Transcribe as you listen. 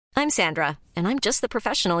I'm Sandra, and I'm just the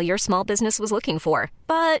professional your small business was looking for.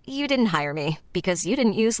 But you didn't hire me because you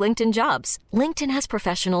didn't use LinkedIn Jobs. LinkedIn has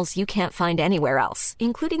professionals you can't find anywhere else,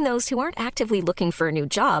 including those who aren't actively looking for a new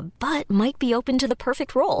job, but might be open to the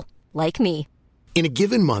perfect role, like me. In a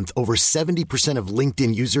given month, over 70% of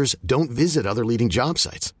LinkedIn users don't visit other leading job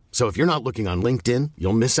sites. So if you're not looking on LinkedIn,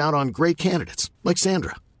 you'll miss out on great candidates like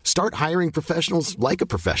Sandra. Start hiring professionals like a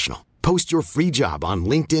professional. Post your free job on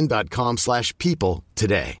linkedin.com/people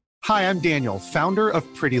today. Hi, I'm Daniel, founder of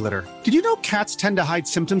Pretty Litter. Did you know cats tend to hide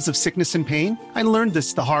symptoms of sickness and pain? I learned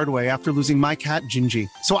this the hard way after losing my cat, Gingy.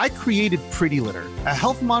 So I created Pretty Litter, a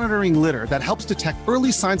health monitoring litter that helps detect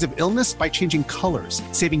early signs of illness by changing colors,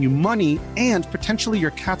 saving you money and potentially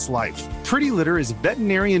your cat's life. Pretty Litter is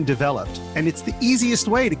veterinarian developed, and it's the easiest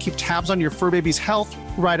way to keep tabs on your fur baby's health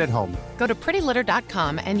right at home. Go to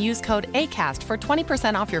prettylitter.com and use code ACAST for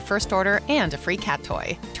 20% off your first order and a free cat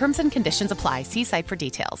toy. Terms and conditions apply. See site for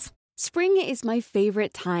details. Spring is my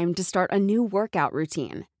favorite time to start a new workout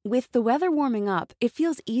routine. With the weather warming up, it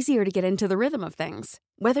feels easier to get into the rhythm of things.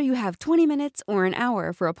 Whether you have 20 minutes or an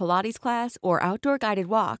hour for a Pilates class or outdoor guided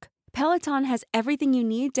walk, Peloton has everything you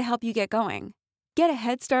need to help you get going. Get a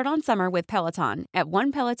head start on summer with Peloton at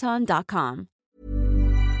onepeloton.com.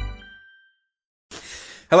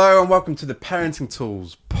 Hello and welcome to the Parenting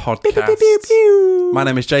Tools podcast. Pew, pew, pew, pew. My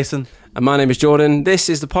name is Jason. And my name is Jordan. This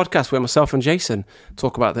is the podcast where myself and Jason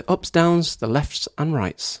talk about the ups, downs, the lefts and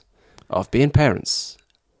rights of being parents.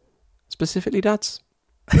 Specifically dads.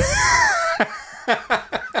 I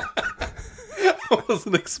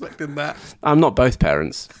wasn't expecting that. I'm not both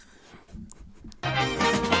parents.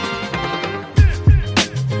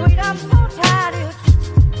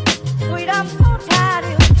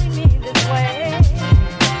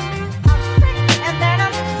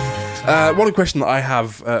 One question that I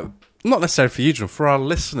have, not necessarily for you, John, for our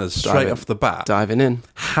listeners, straight off the bat. Diving in.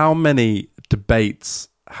 How many debates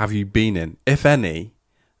have you been in, if any,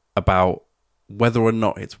 about whether or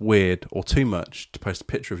not it's weird or too much to post a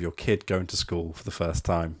picture of your kid going to school for the first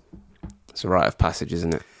time? It's a rite of passage,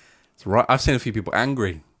 isn't it? It's right. I've seen a few people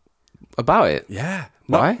angry about it. Yeah.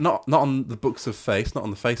 Why? Not on the books of face, not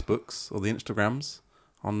on the Facebooks or the Instagrams.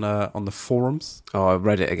 On the forums. Oh, I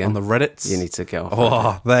read it again. On the Reddits. You need to get off.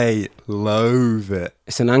 Oh, they loathe it.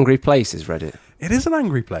 It's an angry place, is Reddit. It is an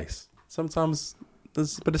angry place. Sometimes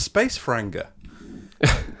there's a bit of space for anger.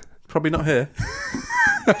 Probably not here.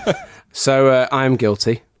 So I'm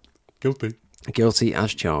guilty. Guilty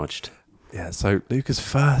as charged. Yeah, so Luca's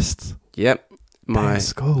first. Yep. My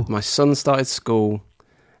school. My son started school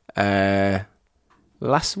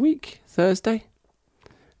last week, Thursday.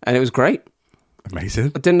 And it was great.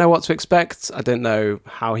 Amazing. I didn't know what to expect. I didn't know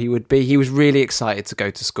how he would be. He was really excited to go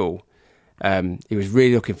to school. He was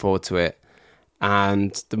really looking forward to it.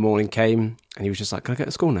 And the morning came and he was just like, can I get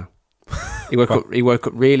to school now? He woke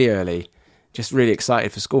up really early, just really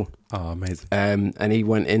excited for school. Oh, amazing. And he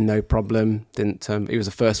went in, no problem. He was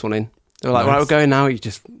the first one in. They were like, Nice. right, we're going now. He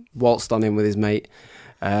just waltzed on in with his mate.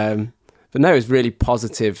 But no, it was a really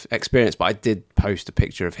positive experience. But I did post a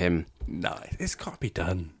picture of him. No, it's got to be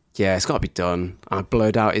done. Yeah, it's got to be done. I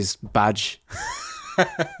blurred out his badge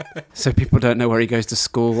so people don't know where he goes to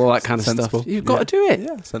school, all that kind of stuff. You've got to do it.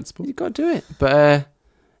 Yeah, sensible. You've got to do it. But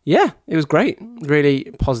yeah, it was great.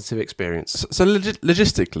 Really positive experience. So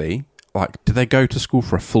logistically, like, do they go to school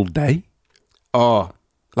for a full day? Oh.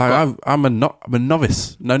 Like, I'm a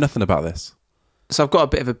novice. Know nothing about this. So I've got a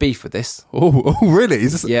bit of a beef with this. Oh, really?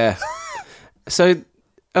 Is this... Yeah. So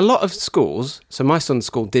a lot of schools, so my son's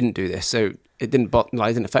school didn't do this, so it didn't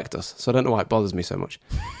affect us. So I don't know why it bothers me so much.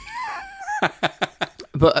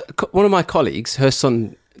 But one of my colleagues, her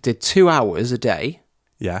son did 2 hours a day.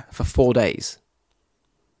 Yeah. For 4 days.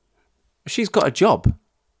 She's got a job.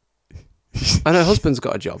 And her husband's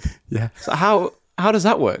got a job. Yeah. So how does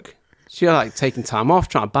that work? She's like taking time off,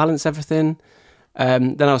 trying to balance everything.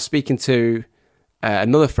 Then I was speaking to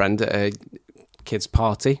another friend at a kid's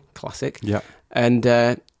party, classic. Yeah.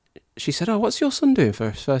 And she said, "Oh, what's your son doing for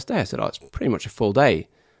his first day?" I said, "Oh, it's pretty much a full day,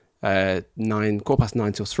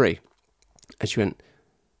 9:15 till 3." And she went,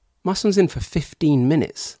 "My son's in for 15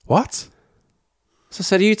 minutes." What? So I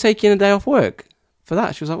said, "Are you taking a day off work for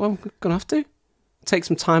that?" She was like, "Well, I'm going to have to take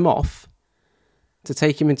some time off to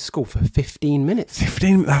take him into school for 15 minutes.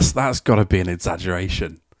 15? That's got to be an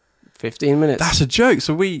exaggeration. 15 minutes. That's a joke.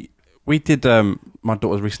 So we did, my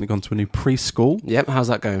daughter's recently gone to a new preschool. Yep, how's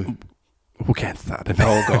that going? We'll get into that.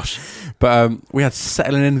 Oh, gosh. But we had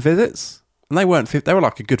settling in visits, and they were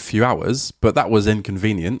like a good few hours, but that was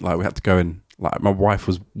inconvenient. Like, we had to go in, like, my wife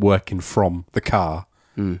was working from the car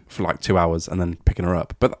for like 2 hours and then picking her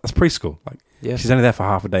up. But that's preschool. Like, yes. She's only there for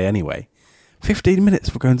half a day anyway. 15 minutes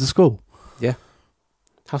for going to school. Yeah.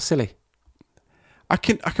 How silly. I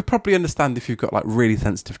could probably understand if you've got like really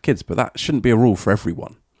sensitive kids, but that shouldn't be a rule for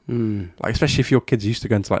everyone. Like, especially if your kids used to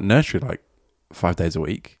go into like nursery like 5 days a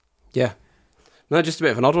week. Yeah. No, just a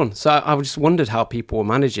bit of an odd one. So I just wondered how people were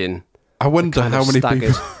managing. I wonder how many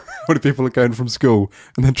people are going from school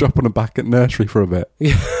and then dropping them back at nursery for a bit.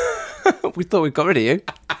 Yeah. We thought we'd got rid of you.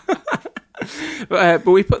 But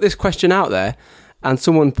we put this question out there, and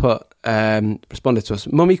someone responded to us.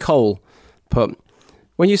 Mummy Cole put,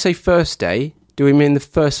 when you say first day, do we mean the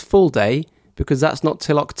first full day? Because that's not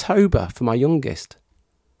till October for my youngest.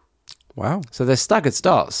 Wow. So there's staggered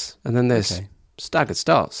starts, and then there's staggered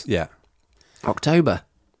starts. Yeah. October.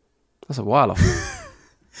 That's a while off.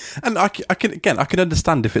 And I can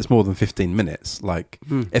understand if it's more than 15 minutes. Like,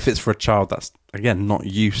 if it's for a child that's, again, not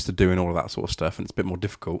used to doing all of that sort of stuff and it's a bit more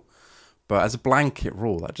difficult. But as a blanket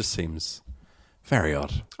rule, that just seems very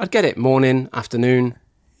odd. I'd get it. Morning, afternoon.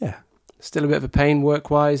 Yeah. Still a bit of a pain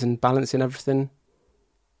work-wise and balancing everything.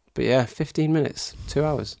 But yeah, 15 minutes, 2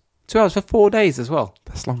 hours. 2 hours for 4 days as well.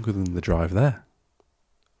 That's longer than the drive there.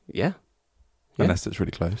 Yeah. Unless it's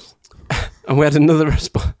really close. And we had another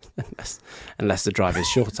response, unless the drive is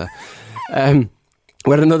shorter. We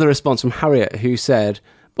had another response from Harriet, who said,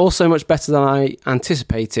 also much better than I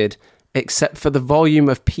anticipated, except for the volume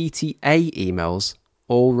of PTA emails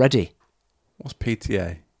already. What's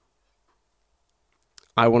PTA?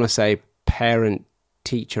 I want to say Parent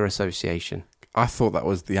Teacher Association. I thought that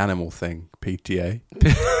was the animal thing, PTA.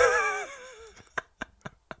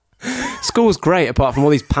 School's great, apart from all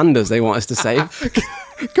these pandas they want us to save.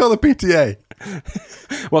 Call the PTA.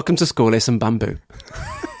 Welcome to school, here's some bamboo.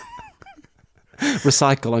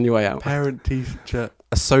 Recycle on your way out. Parent Teacher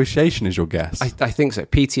Association is your guess? I think so.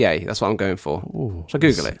 PTA, that's what I'm going for. Ooh, Shall I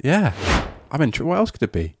Google it? Yeah. I'm interested. What else could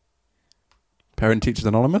it be? Parent Teachers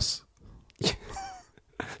Anonymous?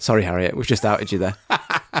 Sorry, Harriet, we've just outed you there.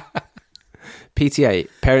 PTA,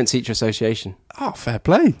 Parent Teacher Association. Oh, fair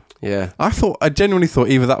play. Yeah. I genuinely thought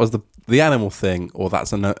either that was the animal thing or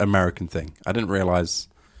that's an American thing. I didn't realise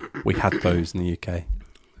we had those in the UK.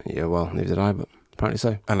 Yeah, well, neither did I, but apparently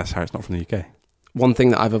so. Unless Harriet's not from the UK. One thing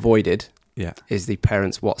that I've avoided Yeah. is the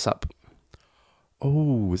parents' WhatsApp.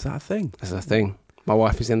 Oh, is that a thing? That's a thing. My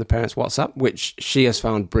wife is in the parents' WhatsApp, which she has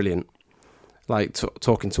found brilliant. Like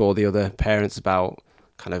talking to all the other parents about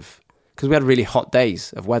kind of... Because we had really hot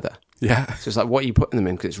days of weather. Yeah. So it's like, what are you putting them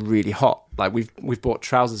in? Because it's really hot. Like we've bought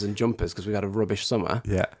trousers and jumpers because we've had a rubbish summer.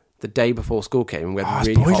 Yeah. The day before school came and we had it's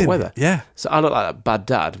really hot boiling. weather. Yeah. So I look like a bad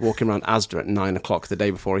dad walking around Asda at 9 o'clock the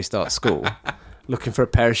day before he starts school, looking for a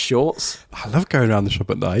pair of shorts. I love going around the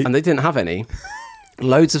shop at night. And they didn't have any.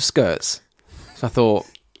 Loads of skirts. So I thought...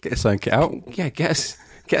 Get a sewing kit out. Yeah, get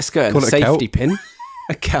a skirt Call and a it a safety kilt. pin.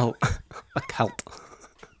 A kilt. A kilt.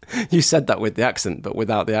 You said that with the accent, but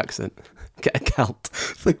without the accent. Get a kilt.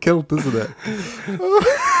 It's a kilt, isn't it?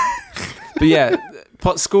 But yeah,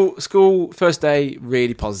 school first day,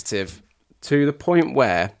 really positive. To the point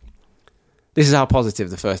where, this is how positive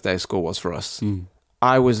the first day of school was for us.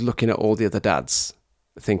 I was looking at all the other dads,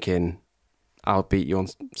 thinking, I'll beat you on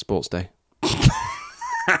sports day.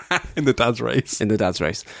 In the dad's race. In the dad's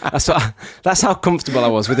race. That's how comfortable I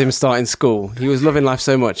was with him starting school. He was loving life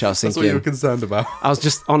so much, I was thinking... That's what you were concerned about. I was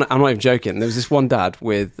just on. I'm not even joking. There was this one dad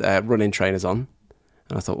with running trainers on,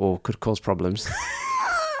 and I thought, oh, could cause problems.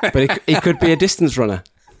 But he could be a distance runner.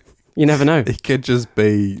 You never know. It could just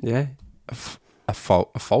be a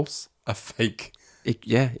fake.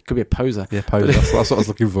 It could be a poser. Yeah, poser. That's what I was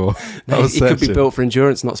looking for. He could be built for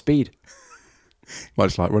endurance, not speed.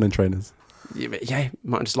 Much like running trainers. Yeah,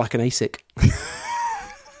 might just like an ASIC.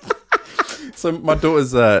 So my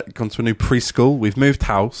daughter's gone to a new preschool. We've moved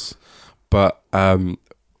house, but the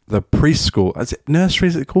preschool, is it nursery?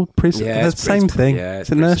 Is it called preschool? Yeah, it's the same thing. Yeah, it's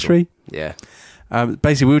a nursery. Yeah.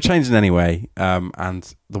 Basically, we were changing anyway,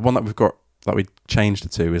 and the one that we've got that we changed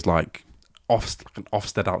it to is like an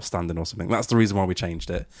Ofsted Outstanding or something. That's the reason why we changed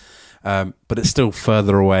it. But it's still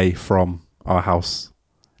further away from our house.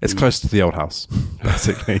 It's close to the old house,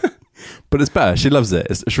 basically. But it's better. She loves it.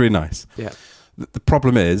 It's really nice. Yeah. The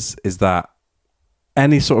problem is that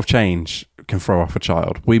any sort of change can throw off a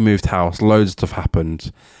child. We moved house. Loads of stuff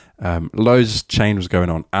happened. Loads of change was going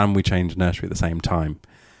on, and we changed nursery at the same time,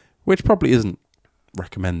 which probably isn't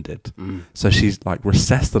recommended. So she's like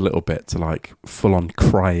recessed a little bit to like full on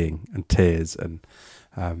crying and tears, and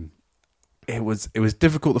it was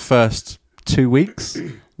difficult the first 2 weeks.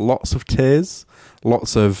 Lots of tears,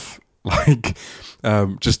 lots of like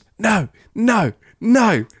just no.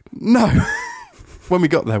 When we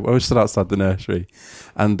got there, we stood outside the nursery,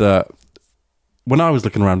 and when I was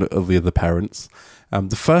looking around at all the other parents,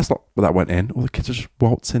 The first lot that went in, all the kids were just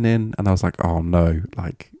waltzing in, and I was like, oh no,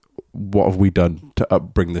 like, what have we done to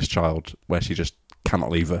upbring this child where she just cannot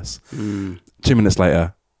leave us? 2 minutes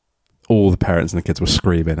later, all the parents and the kids were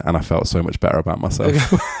screaming, and I felt so much better about myself.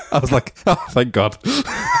 I was like, oh, thank God.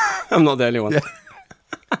 I'm not the only one. Yeah.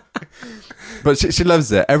 But she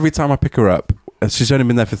loves it. Every time I pick her up, she's only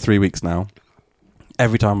been there for 3 weeks now.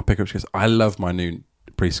 Every time I pick her up, she goes, I love my new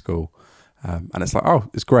preschool. And it's like, oh,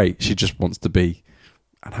 it's great. She just wants to be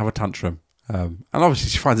and have a tantrum. And obviously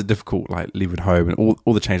she finds it difficult, like leaving home and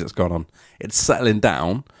all the change that's gone on. It's settling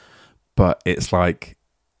down, but it's like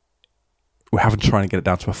we're having to try and get it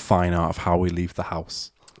down to a fine art of how we leave the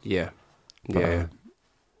house. Yeah. But,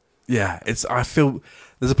 yeah. I feel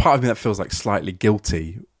there's a part of me that feels like slightly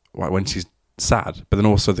guilty, like when she's sad, but then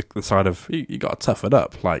also the side of you got to tough it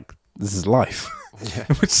up. Like, this is life. Yeah.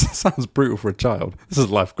 Which sounds brutal for a child. This is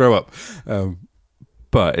life. Grow up.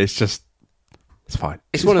 But it's just, it's fine.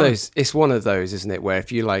 It's one of those, isn't it? Where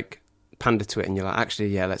if you like pander to it and you're like, actually,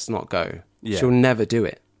 yeah, let's not go. Yeah. She'll never do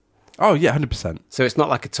it. Oh yeah, 100%. So it's not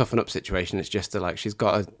like a toughen up situation. It's just like she's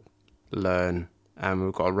got to learn, and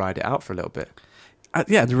we've got to ride it out for a little bit.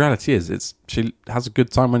 Yeah, the reality is, she has a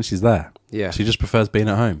good time when she's there. Yeah, she just prefers being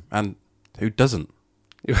at home, and who doesn't?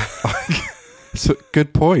 It's a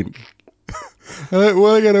good point. I don't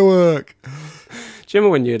want to go to work. Do you remember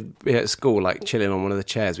when you'd be at school, like chilling on one of the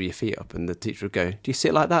chairs with your feet up, and the teacher would go, "Do you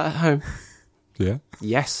sit like that at home?" Yeah.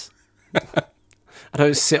 Yes. I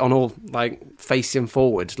don't sit on all like facing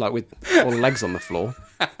forward, like with all legs on the floor.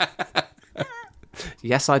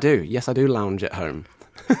 Yes, I do. Yes, I do lounge at home.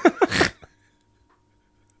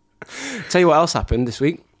 Tell you what else happened this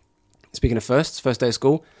week. Speaking of first day of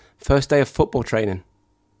school, first day of football training.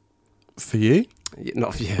 For you?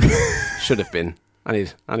 Not for you. Should have been. I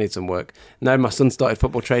need some work. No, my son started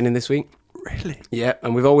football training this week. Really? Yeah,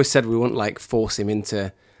 and we've always said we wouldn't like force him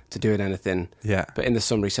into doing anything. Yeah. But in the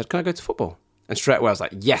summer he said, "Can I go to football?" And straight away I was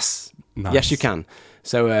like, "Yes, nice. Yes, you can."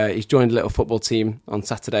 So he's joined a little football team on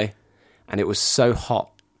Saturday, and it was so hot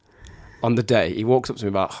on the day. He walks up to me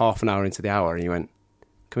about half an hour into the hour, and he went,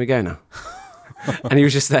 "Can we go now?" And he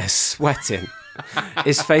was just there sweating.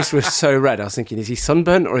 His face was so red. I was thinking, is he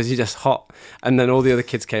sunburnt or is he just hot? And then all the other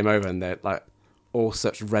kids came over, and they're like all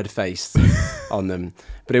such red face on them.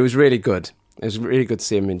 But it was really good. It was really good to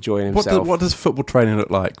see him enjoying himself. What does football training look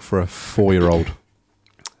like for a 4-year-old?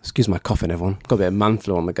 Excuse my coughing, everyone. Got a bit of man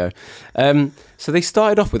flu on the go. So they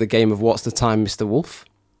started off with a game of What's the Time, Mr. Wolf?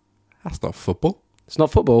 That's not football. It's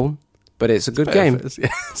not football, but it's a good game. It's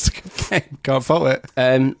a good game. Can't fault it.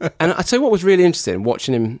 And I tell you what was really interesting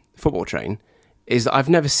watching him football train is that I've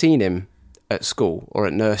never seen him at school or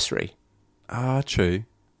at nursery. Ah, true.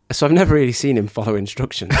 So I've never really seen him follow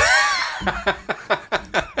instructions.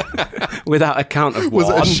 Without a count of one. Was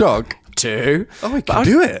it a shock? 2. Oh, he could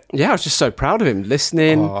do it. Yeah, I was just so proud of him,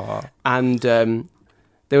 listening. Aww. And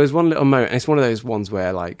there was one little moment, and it's one of those ones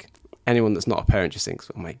where like anyone that's not a parent just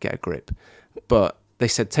thinks, "Oh mate, get a grip." But they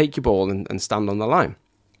said, take your ball and stand on the line.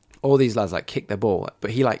 All these lads like kicked their ball,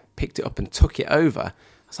 but he like picked it up and took it over.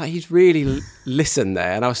 I was like, he's really listened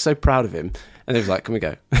there, and I was so proud of him. And they was like, "Can we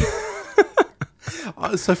go?"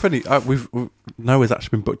 Oh, it's so funny. Noah's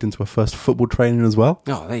actually been booked into a first football training as well.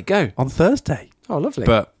 Oh, there you go. On Thursday. Oh, lovely.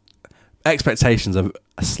 But expectations are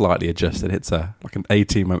slightly adjusted. It's like an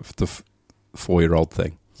 18-month to 4-year-old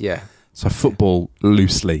thing. Yeah. So football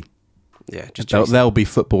loosely. Yeah. Just there'll be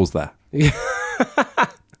footballs there. Yeah.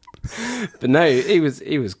 But no, he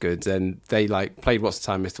was good, and they like played What's the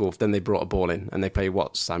Time, Mr. Wolf. Then they brought a ball in, and they played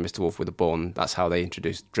What's the Time, Mr. Wolf with a ball, and that's how they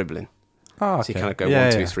introduced dribbling. Oh, okay. So you kind of go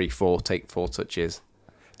 1, 2, 3, 4, take 4 touches.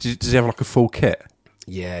 Does he have like a full kit?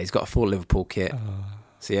 Yeah, he's got a full Liverpool kit.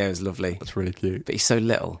 So yeah, it was lovely. That's really cute. But he's so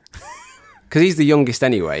little. Because he's the youngest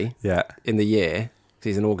anyway. Yeah. In the year.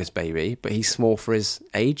 He's an August baby, but he's small for his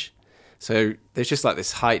age. So there's just like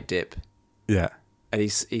this height dip. Yeah. And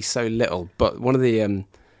he's so little. But one of the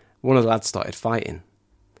lads started fighting,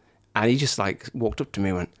 and he just like walked up to me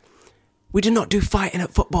and went, "We do not do fighting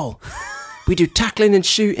at football. We do tackling and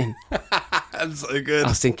shooting." That's so good. I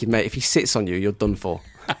was thinking, mate, if he sits on you, you're done for.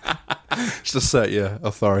 Just assert your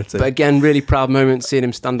authority. But again, really proud moment seeing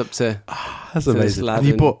him stand up to. That's amazing. Did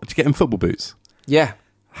you get him football boots? Yeah.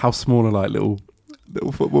 How small are like little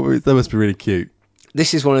football boots? They must be really cute.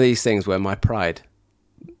 This is one of these things where my pride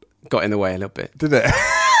got in the way a little bit. Did it?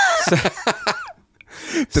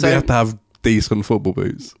 Did they have to have decent football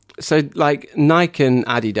boots? So like Nike and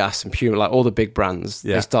Adidas and Puma, like all the big brands,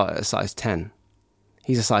 they start at a size 10.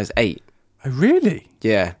 He's a size 8. Oh, really?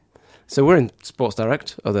 Yeah. So we're in Sports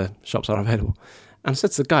Direct, other shops are available. And I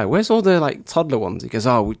said to the guy, "Where's all the like toddler ones?" He goes,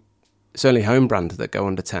 "Oh, it's only home brand that go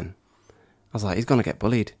under 10. was like, he's going to get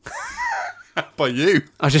bullied. By you?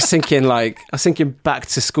 I was just thinking, back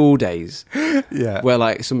to school days. Yeah. Where,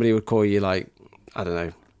 like, somebody would call you, like, I don't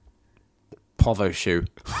know, Povo shoe.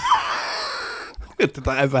 Did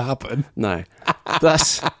that ever happen? No.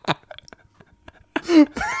 That's...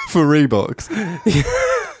 For Reeboks.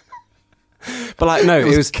 But, like, no,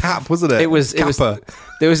 it was Cap, wasn't it? It was Kappa.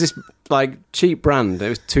 There was this, like, cheap brand. It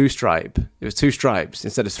was 2-stripe. It was 2 stripes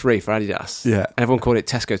instead of 3 for Adidas. Yeah. And everyone called it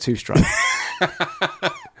Tesco 2-stripe.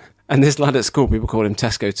 And this lad at school, people called him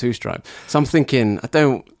Tesco 2-stripe. So I'm thinking,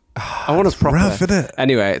 I want to proper... rough, isn't it?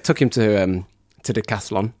 Anyway, it took him to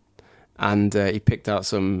Decathlon, and he picked out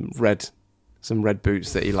some red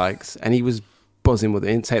boots that he likes, and he was buzzing with it.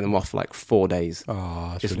 He didn't take them off for like 4 days.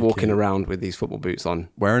 Oh, just really walking cute. around with these football boots on.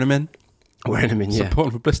 Wearing them in? Wearing them in, yeah.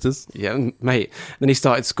 Supporting for blisters. Yeah, mate. Then he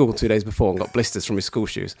started school 2 days before and got blisters from his school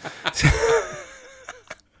shoes.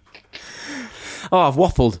 I've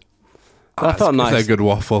waffled. That felt nice. That's a good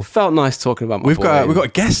waffle. Felt nice talking about my We've boy. got a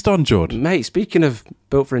guest on, Jordan. Mate, speaking of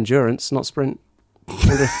built for endurance, not sprint.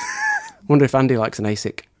 Wonder if Andy likes an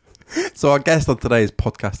ASIC. So our guest on today's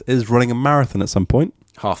podcast is running a marathon at some point.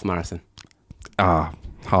 Half marathon.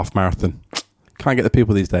 Half marathon. Can't get the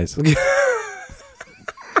people these days.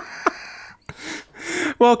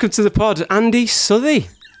 Welcome to the pod, Andy Southey.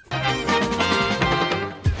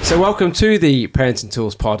 So welcome to the Parenting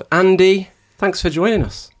Tools pod. Andy, thanks for joining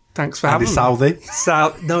us. Thanks for Andy having me.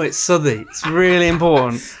 Southey. No, it's Southey. It's really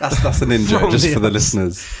important. That's a ninja, just for the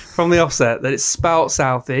listeners. From the offset, that it's spelt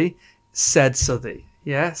Southey, said Southey.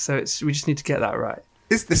 Yeah, so we just need to get that right.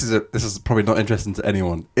 This is probably not interesting to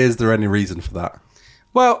anyone. Is there any reason for that?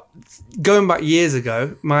 Well, going back years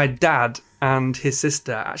ago, my dad and his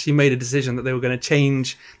sister actually made a decision that they were going to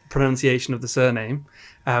change the pronunciation of the surname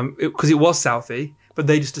because it was Southey, but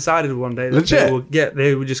they just decided one day that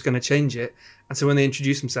they were just going to change it. And so when they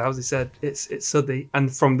introduced themselves, they said it's Southey,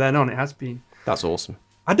 and from then on, it has been. That's awesome.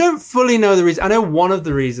 I don't fully know the reason. I know one of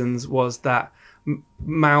the reasons was that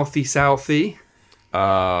mouthy Southey.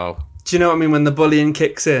 Oh. Do you know what I mean? When the bullying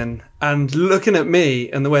kicks in, and looking at me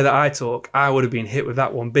and the way that I talk, I would have been hit with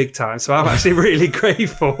that one big time. So I'm actually really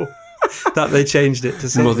grateful that they changed it to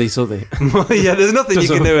Southey. Mothy Southey. Yeah, there's nothing you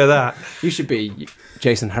can do with that. You should be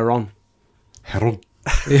Jason Heron. Heron.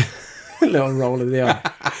 Little roll of the eye.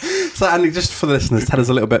 So Andy, just for the listeners, tell us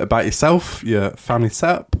a little bit about yourself, your family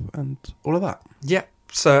setup, and all of that. Yeah.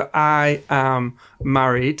 So I am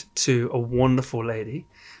married to a wonderful lady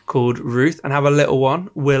called Ruth and have a little one,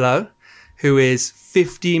 Willow, who is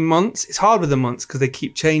 15 months. It's hard with the months because they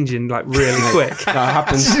keep changing like really quick. That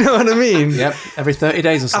happens. Do you know what I mean? Yep, every 30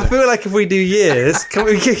 days or so. I feel like if we do years, can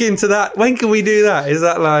we kick into that? When can we do that? Is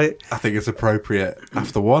that like... I think it's appropriate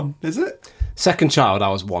after 1, is it? Second child, I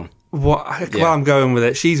was 1. What? Well, I'm going with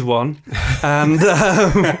it. She's 1, and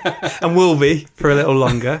will be for a little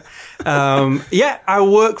longer. I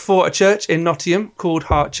work for a church in Nottingham called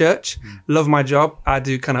Heart Church. Love my job. I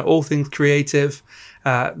do kind of all things creative.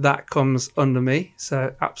 That comes under me,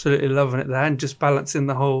 so absolutely loving it there, and just balancing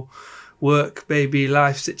the whole work, baby,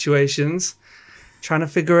 life situations, trying to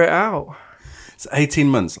figure it out. It's 18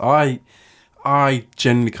 months. I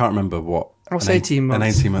genuinely can't remember what What's 18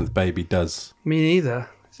 months? An 18-month baby does. Me neither.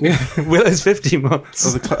 Willow's 15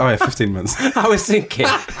 months. 15 monmonths. I was thinking...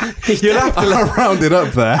 You'll have to round it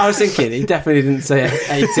up there. I was thinking, he definitely didn't say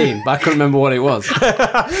 18, but I couldn't remember what it was. So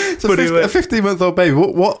a 15-month-old baby,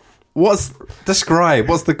 what's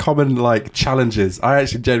the common like challenges? I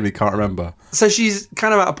actually genuinely can't remember. So she's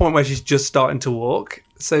kind of at a point where she's just starting to walk.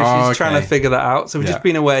 So she's trying to figure that out. So we've just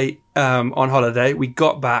been away on holiday. We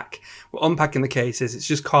got back. We're unpacking the cases. It's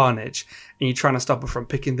just carnage. And you're trying to stop her from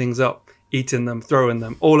picking things up, eating them, throwing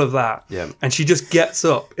them, all of that. Yeah. And she just gets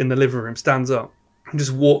up in the living room, stands up, and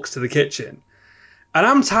just walks to the kitchen. And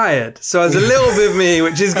I'm tired. So there's a little bit of me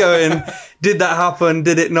which is going, did that happen?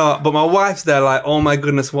 Did it not? But my wife's there like, oh my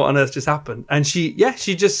goodness, what on earth just happened? And she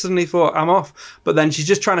just suddenly thought, I'm off. But then she's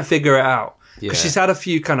just trying to figure it out. Because she's had a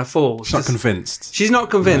few kind of falls. She's not convinced. She's not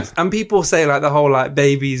convinced. No. And people say like the whole like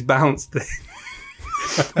babies bounce thing.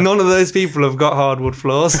 None of those people have got hardwood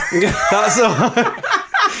floors. That's all.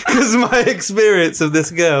 Because my experience of this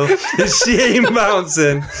girl is she ain't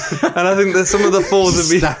bouncing. And I think that some of the falls have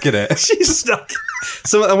been... stuck in it. She's stuck.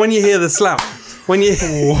 So, and when you hear the slap, when you...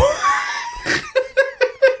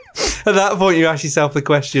 At that point, you ask yourself the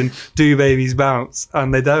question, do babies bounce?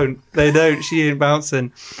 And they don't. They don't. She ain't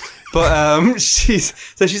bouncing. But she's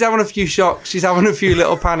having a few shocks. She's having a few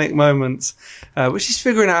little panic moments. But she's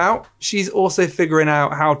figuring it out. She's also figuring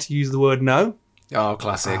out how to use the word no. Oh,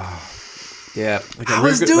 classic. Yeah. I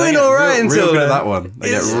was doing all right until real good then. at that one. They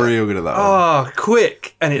get real good at that one. Oh,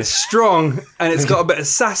 quick, and it's strong, and it's got a bit of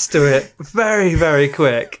sass to it. Very, very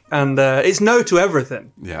quick, and it's no to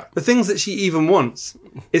everything. Yeah. The things that she even wants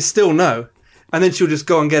is still no, and then she'll just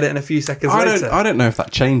go and get it in a few seconds later. I don't know if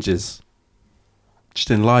that changes. Just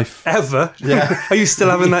in life. Ever? Yeah. Are you still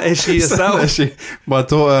having that issue yourself? My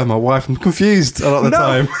daughter, my wife, I'm confused a lot of the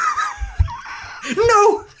time.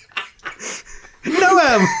 No!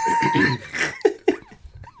 No,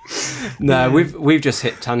 No, we've just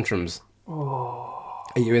hit tantrums. Oh.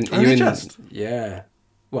 Are you in? Just? Yeah.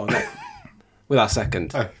 Well, no, with our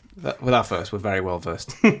second. Oh. With our first, we're very well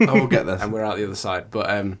versed. I will get this. And we're out the other side. But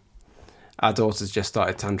our daughter's just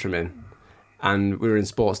started tantruming. And we were in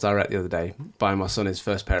Sports Direct the other day buying my son his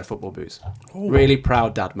first pair of football boots. Ooh. Really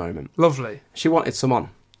proud dad moment. Lovely. She wanted some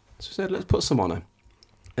on. So I said, let's put some on her.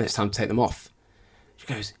 And it's time to take them off. She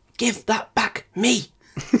goes, give that back me.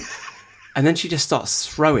 And then she just starts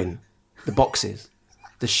throwing the boxes,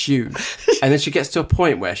 the shoes. And then she gets to a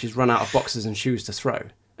point where she's run out of boxes and shoes to throw.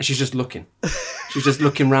 And she's just looking. She's just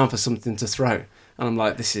looking around for something to throw. And I'm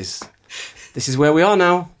like, this is where we are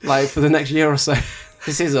now. Like, for the next year or so.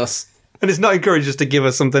 This is us. And it's not encouraged just to give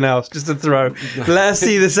us something else, just to throw. Let her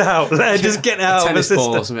see this out. Let her just get out of the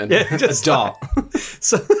system. Ball or something. Yeah, just a dart.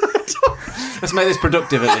 So, let's make this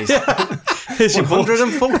productive at least. Yeah. Here's your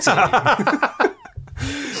 140.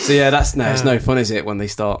 So yeah, it's no fun, is it, when they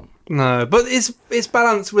start? No, but it's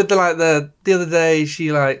balanced with the other day she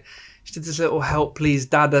did this little help please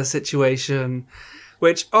dada situation,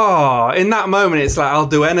 which in that moment it's like I'll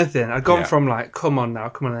do anything. I've gone from like come on,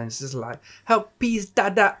 and it's just like help please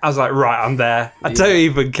dada. I was like, right, I'm there. I don't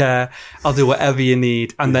even care. I'll do whatever you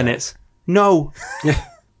need, and then it's no. Yeah.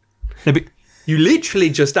 No, but you literally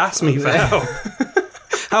just asked me for help.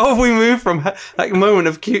 How have we moved from like a moment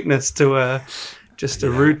of cuteness to just a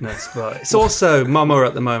rudeness? But it's also mama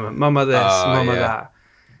at the moment. Mama this, mama that.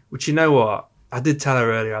 Which, you know what? I did tell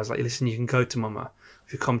her earlier. I was like, listen, you can go to mama.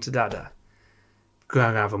 If you come to dada, we're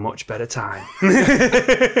going to have a much better time.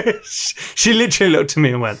 She literally looked at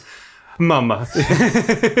me and went, mama.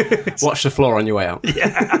 Watch the floor on your way out.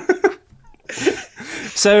 Yeah.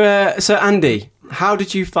 So Andy, how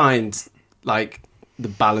did you find like the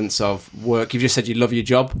balance of work? You've just said you love your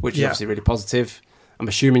job, which is obviously really positive. I'm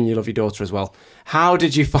assuming you love your daughter as well. How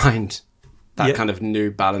did you find that kind of new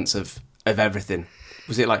balance of everything?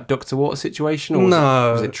 Was it like duck to water situation, or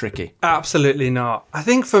was it tricky? Absolutely not. I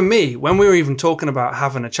think for me, when we were even talking about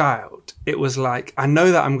having a child, it was like, I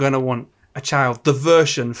know that I'm going to want a child, the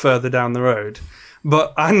version further down the road.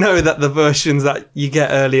 But I know that the versions that you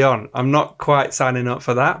get early on, I'm not quite signing up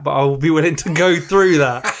for that, but I will be willing to go through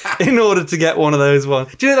that in order to get one of those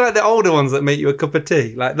ones. Do you know like the older ones that make you a cup of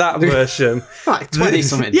tea? Like that version. Like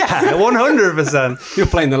 20-something. Yeah, 100%. You're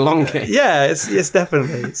playing the long game. Yeah, it's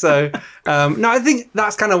definitely. So, no, I think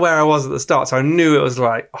that's kind of where I was at the start. So I knew it was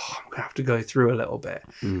like, I'm going to have to go through a little bit.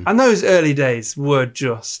 And those early days were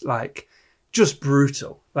just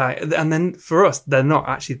brutal. And then for us, they're not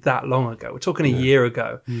actually that long ago. We're talking a year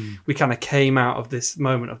ago. We kind of came out of this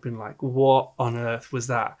moment of being like, what on earth was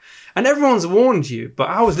that? And everyone's warned you, but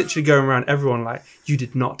I was literally going around everyone like, you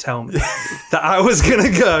did not tell me that I was going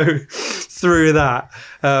to go through that.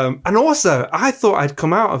 And also, I thought I'd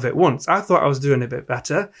come out of it once. I thought I was doing a bit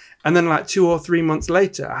better. And then like 2 or 3 months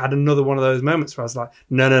later, I had another one of those moments where I was like,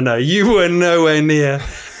 no, you were nowhere near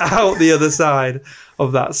out the other side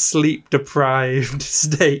of that sleep-deprived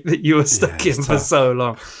state that you were stuck in for so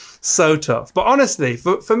long. So tough. But honestly,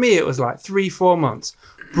 for me, it was like 3-4 months,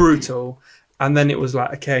 brutal. And then it was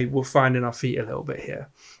like, okay, we're finding our feet a little bit here.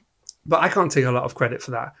 But I can't take a lot of credit for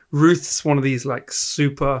that. Ruth's one of these like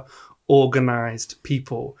super organized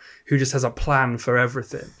people who just has a plan for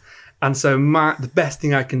everything. And so the best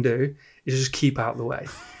thing I can do is just keep out of the way.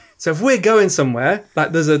 So if we're going somewhere,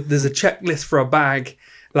 like there's a checklist for a bag,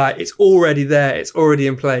 like it's already there, it's already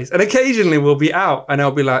in place. And occasionally we'll be out and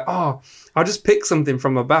I'll be like, I'll just pick something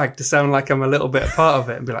from a bag to sound like I'm a little bit a part of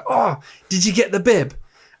it and be like, did you get the bib?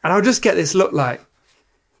 And I'll just get this look like,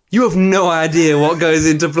 you have no idea what goes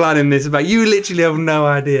into planning this bag. You literally have no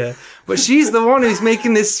idea. But she's the one who's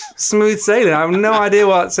making this smooth sailing. I have no idea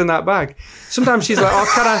what's in that bag. Sometimes she's like,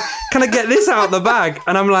 can I get this out of the bag?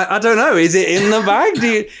 And I'm like, I don't know. Is it in the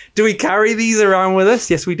bag? Do we carry these around with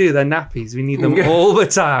us? Yes, we do. They're nappies. We need them all the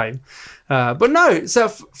time. But no, so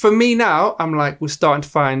for me now, I'm like, we're starting to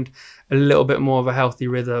find a little bit more of a healthy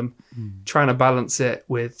rhythm, trying to balance it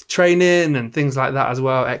with training and things like that as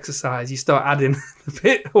well, exercise. You start adding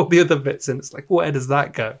all the other bits and it's like, where does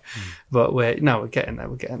that go? But we're getting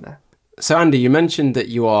there. So Andy, you mentioned that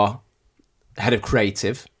you are head of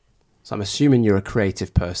creative. So I'm assuming you're a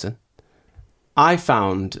creative person. I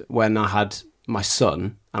found when I had my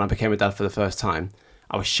son and I became a dad for the first time,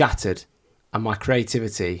 I was shattered, and my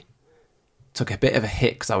creativity took a bit of a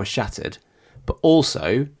hit because I was shattered. But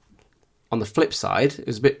also, on the flip side, it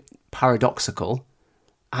was a bit paradoxical.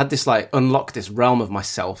 I had this unlocked this realm of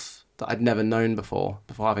myself that I'd never known before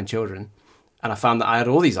having children, and I found that I had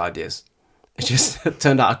all these ideas. It just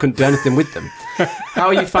turned out I couldn't do anything with them. How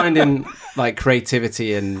are you finding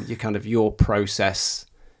creativity and your process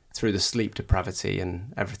through the sleep depravity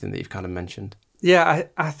and everything that you've kind of mentioned? Yeah,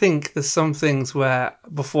 I think there's some things where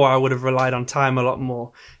before I would have relied on time a lot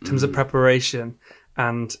more in terms of preparation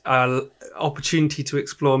and opportunity to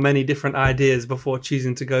explore many different ideas before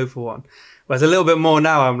choosing to go for one. Whereas a little bit more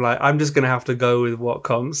now, I'm just going to have to go with what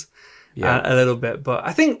comes a little bit. But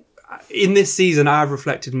I think in this season, I've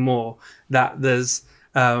reflected more that there's,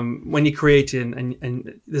 when you're creating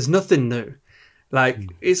and there's nothing new.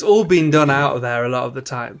 It's all been done out of there a lot of the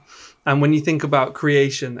time. And when you think about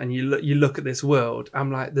creation and you look at this world,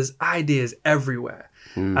 I'm like, there's ideas everywhere.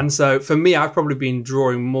 And so for me, I've probably been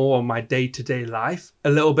drawing more on my day-to-day life a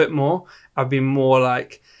little bit more. I've been more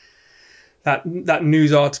like that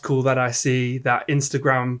news article that I see, that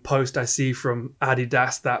Instagram post I see from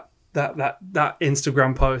Adidas, that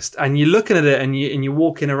Instagram post, and you're looking at it and you're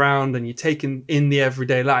walking around and you're taking in the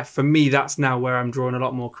everyday life. For me, that's now where I'm drawing a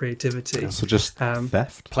lot more creativity. So just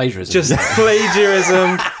theft? Plagiarism. Just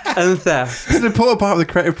plagiarism and theft. It's an important part of the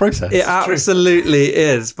creative process. It absolutely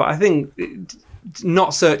is. But I think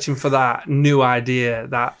not searching for that new idea,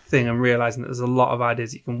 that thing, and realizing that there's a lot of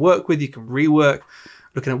ideas you can work with, you can rework,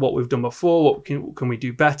 looking at what we've done before, what can we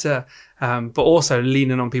do better, but also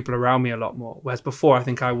leaning on people around me a lot more. Whereas before, I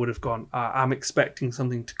think I would have gone, I'm expecting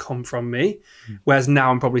something to come from me. Whereas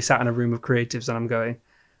now I'm probably sat in a room of creatives and I'm going,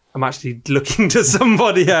 I'm actually looking to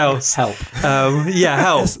somebody else. Help.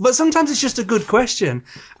 Help. But sometimes it's just a good question.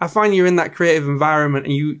 I find you're in that creative environment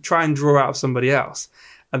and you try and draw out of somebody else.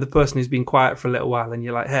 And the person who's been quiet for a little while and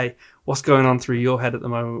you're like, hey, what's going on through your head at the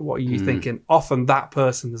moment? What are you thinking? Often that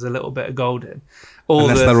person, there's a little bit of gold in.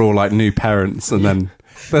 Unless they're all new parents and then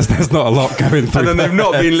there's not a lot going through. And then they've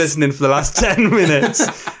not been listening for the last 10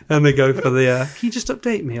 minutes and they go for the, can you just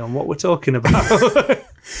update me on what we're talking about?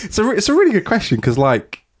 It's a really good question because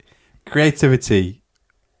creativity,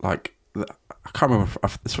 I can't remember,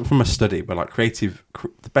 it's from a study, but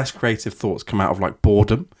the best creative thoughts come out of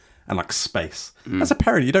boredom and space. As a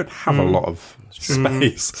parent, you don't have a lot of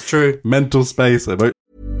space. It's true. Mental space.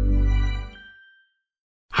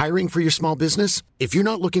 Hiring for your small business? If you're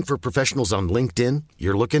not looking for professionals on LinkedIn,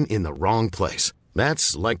 you're looking in the wrong place.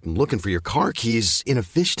 That's like looking for your car keys in a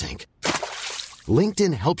fish tank.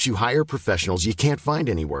 LinkedIn helps you hire professionals you can't find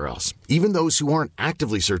anywhere else, even those who aren't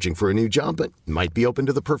actively searching for a new job but might be open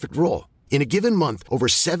to the perfect role. In a given month, over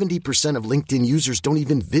 70% of LinkedIn users don't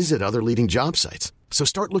even visit other leading job sites. So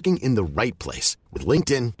start looking in the right place. With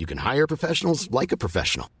LinkedIn, you can hire professionals like a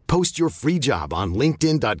professional. Post your free job on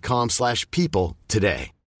linkedin.com/people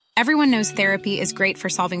today. Everyone knows therapy is great for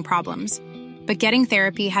solving problems, but getting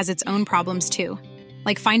therapy has its own problems too,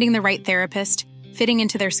 like finding the right therapist, fitting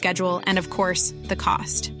into their schedule, and of course, the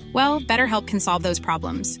cost. Well, BetterHelp can solve those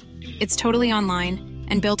problems. It's totally online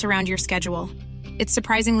and built around your schedule. It's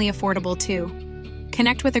surprisingly affordable too.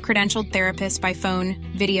 Connect with a credentialed therapist by phone,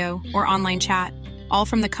 video, or online chat, all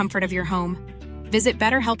from the comfort of your home. Visit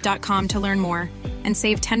BetterHelp.com to learn more and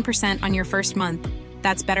save 10% on your first month.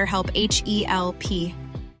 That's BetterHelp, H-E-L-P.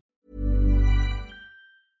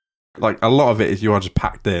 A lot of it is you are just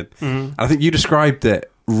packed in. And I think you described it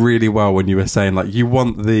really well when you were saying you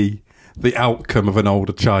want the outcome of an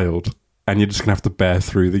older child and you're just going to have to bear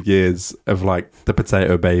through the years of the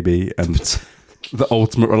potato baby and the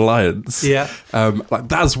ultimate reliance. Yeah.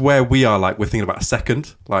 That's where we are. We're thinking about a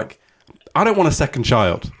second. I don't want a second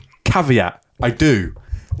child. Caveat, I do.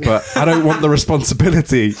 But I don't want the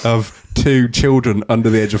responsibility of 2 children under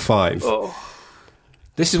the age of 5. Oh.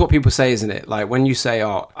 This is what people say, isn't it? When you say,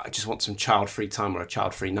 I just want some child-free time or a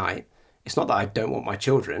child-free night, it's not that I don't want my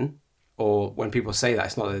children, or when people say that,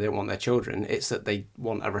 it's not that they don't want their children, it's that they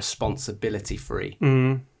want a responsibility-free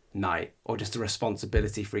night, or just a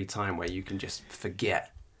responsibility-free time where you can just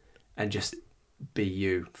forget and just be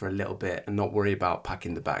you for a little bit and not worry about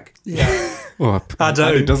packing the bag. Yeah. Well, I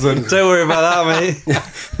don't. Doesn't. Don't worry about that, mate.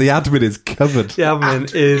 The admin is covered. The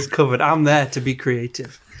admin is covered. I'm there to be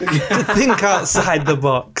creative. To think outside the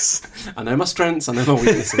box. I know my strengths, I know my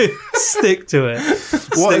weaknesses. Stick to it.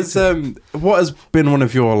 What has been one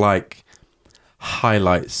of your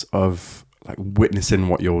highlights of witnessing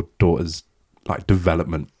what your daughter's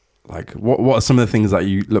development? What are some of the things that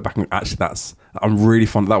you look back and I'm really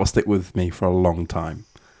fond of, that will stick with me for a long time?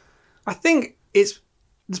 I think it's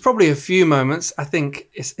there's probably a few moments. I think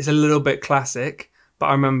it's a little bit classic, but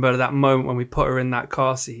I remember that moment when we put her in that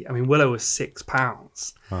car seat. I mean, Willow was 6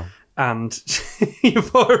 pounds. Oh. And you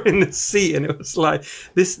put her in the seat, and it was like,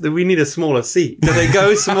 we need a smaller seat. Do they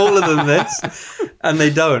go smaller than this? And they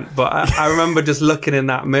don't. But I remember just looking in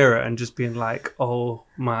that mirror and just being like, oh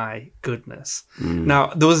my goodness. Now,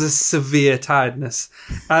 there was a severe tiredness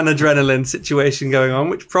and adrenaline situation going on,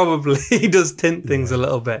 which probably does tint things a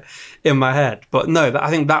little bit in my head. But no, I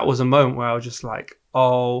think that was a moment where I was just like,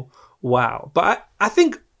 oh, wow. But I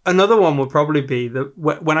think another one would probably be that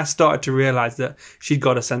when I started to realize that she'd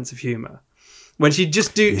got a sense of humor. When she'd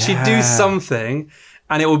just she'd do something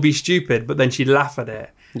and it would be stupid, but then she'd laugh at it.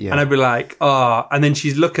 Yeah. And I'd be like, oh, and then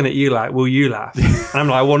she's looking at you like, will you laugh? And I'm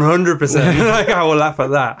like, 100%. Like, I will laugh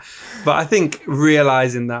at that. But I think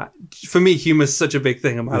realizing that, for me, humor is such a big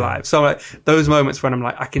thing in my life. So like those moments when I'm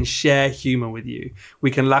like, I can share humor with you. We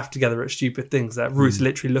can laugh together at stupid things. That Ruth's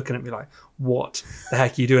literally looking at me like, what the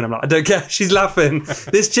heck are you doing? I'm like, I don't care. She's laughing.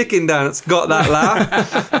 This chicken dance got that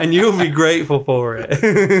laugh and you'll be grateful for it.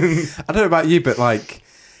 I don't know about you, but like,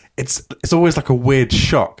 it's always like a weird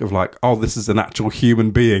shock of like, oh, this is an actual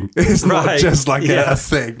human being. It's not just like a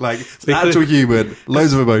thing. Like, it's an actual human,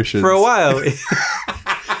 loads of emotions. For a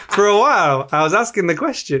while, I was asking the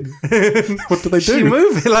question. What do they do? She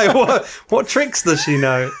moving? Like, what tricks does she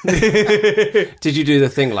know? Did you do the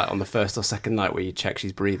thing like on the first or second night where you check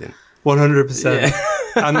she's breathing? 100%. Yeah.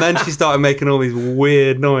 And then she started making all these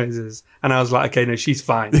weird noises. And I was like, okay, no, she's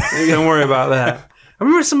fine. Don't worry about that. I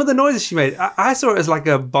remember some of the noises she made. I saw it as like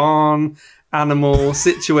a barn animal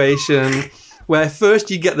situation where first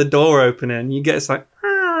you get the door open and you get it's like,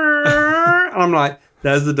 and I'm like,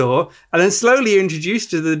 there's the door. And then slowly you're introduced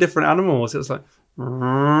to the different animals. It was like,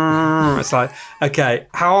 it's like, okay,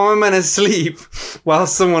 how am I meant to sleep while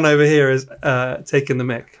someone over here is taking the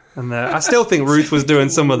mick? And I still think Ruth was doing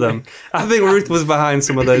some of them. I think Ruth was behind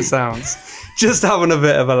some of those sounds. Just having a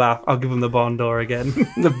bit of a laugh. I'll give him the barn door again.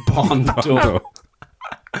 The barn door.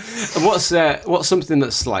 And what's something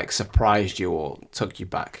that's like surprised you or took you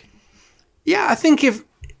back? Yeah, I think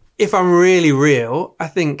if I'm really real, I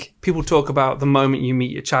think people talk about the moment you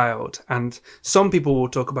meet your child, and some people will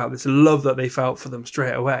talk about this love that they felt for them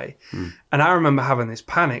straight away. And I remember having this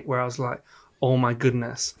panic where I was like, oh my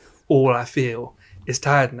goodness, all I feel is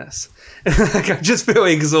tiredness. Like, I just feel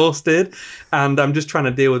exhausted and I'm just trying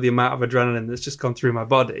to deal with the amount of adrenaline that's just gone through my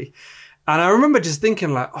body. And I remember just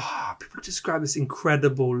thinking like, oh, people describe this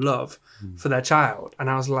incredible love for their child.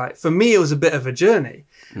 And I was like, for me, it was a bit of a journey.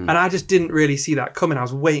 And I just didn't really see that coming. I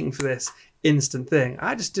was waiting for this instant thing.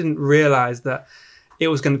 I just didn't realize that it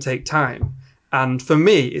was going to take time. And for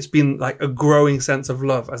me, it's been like a growing sense of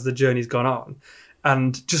love as the journey's gone on.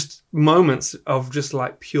 And just moments of just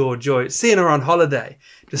like pure joy. Seeing her on holiday,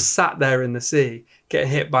 just sat there in the sea,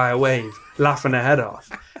 getting hit by a wave, laughing her head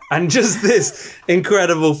off. And just this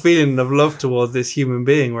incredible feeling of love towards this human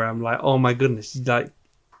being where I'm like, oh my goodness, like,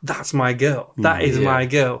 that's my girl. That is my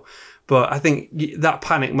girl. But I think that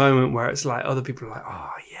panic moment where it's like other people are like,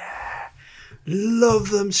 oh yeah, love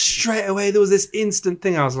them straight away. There was this instant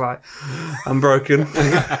thing. I was like, I'm broken.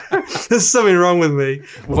 There's something wrong with me.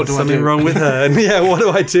 What's something wrong with her? And yeah, what do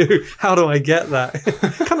I do? How do I get that?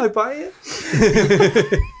 Can I buy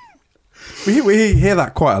it? We hear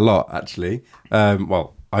that quite a lot, actually.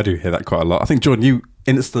 Well, I do hear that quite a lot. I think, Jordan, you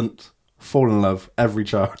instant fall in love every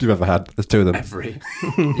child you've ever had. There's two of them. Every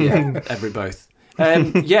both.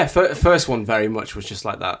 First one very much was just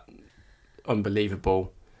like that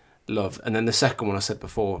unbelievable love, and then the second one I said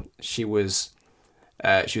before, she was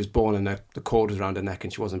born and the cord was around her neck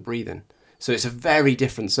and she wasn't breathing. So it's a very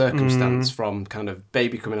different circumstance from kind of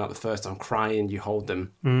baby coming out the first time crying, you hold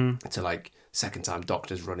them, to like second time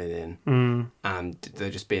doctors running in and they're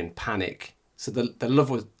just being panic. So the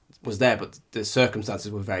love was there, but the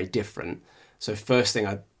circumstances were very different. So first thing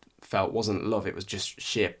I felt wasn't love, it was just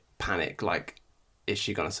sheer panic, like, is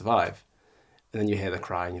she going to survive? And then you hear the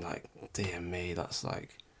cry and you're like, dear me, that's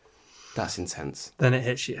intense. Then it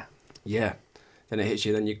hits you. Yeah. Then it hits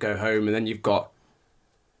you, then you go home and then you've got,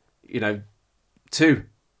 two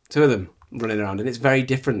of them running around, and it's very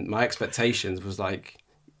different. My expectations was like,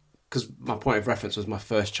 because my point of reference was my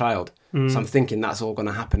first child. So I'm thinking that's all going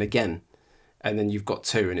to happen again. And then you've got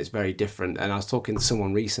two and it's very different. And I was talking to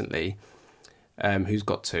someone recently who's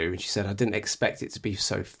got two, and she said, I didn't expect it to be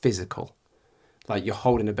so physical. Like, you're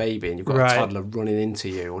holding a baby and you've got a toddler running into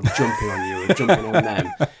you or jumping on you or jumping on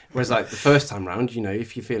them. Whereas like the first time round,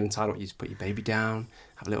 if you're feeling tired, you just put your baby down,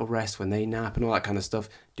 have a little rest when they nap and all that kind of stuff.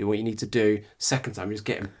 Do what you need to do. Second time, you're just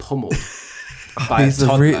getting pummeled by a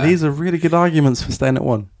toddler. These are really good arguments for staying at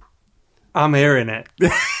one. I'm hearing it.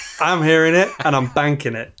 I'm hearing it and I'm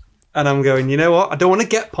banking it. And I'm going, you know what? I don't want to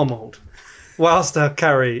get pummeled whilst I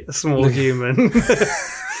carry a small human.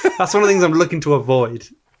 That's one of the things I'm looking to avoid.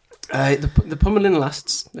 The pummeling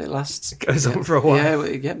lasts. It lasts. It goes on for a while.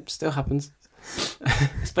 Yeah, still happens.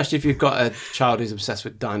 Especially if you've got a child who's obsessed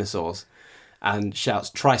with dinosaurs and shouts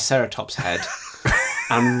Triceratops head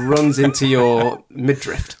and runs into your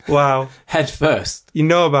midriff. Wow. Head first. You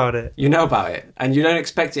know about it. You know about it. And you don't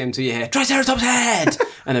expect it until you hear Triceratops head!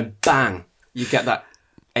 And then bang, you get that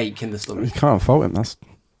ache in the stomach. You can't fault him.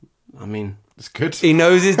 It's good. He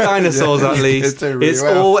knows his dinosaurs at least. It's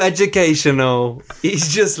all educational.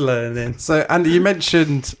 He's just learning. So, Andy, you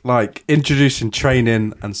mentioned like introducing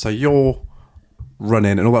training, and so you're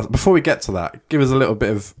running and all that. Before we get to that, give us a little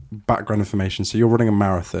bit of background information. So you're running a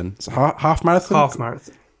marathon. So half marathon? Half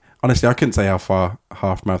marathon. Honestly, I couldn't say how far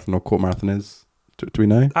half marathon or quarter marathon is. Do we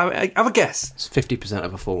know? I have a guess. It's 50%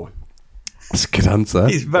 of a full one. That's a good answer.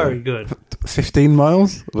 He's very good. 15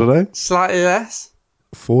 miles? I don't know. Slightly less.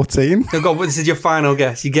 14? Oh God, this is your final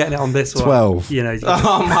guess. You're getting it on this one. 12. You know.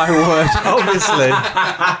 Oh my word.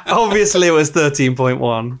 Obviously it was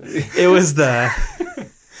 13.1. It was there.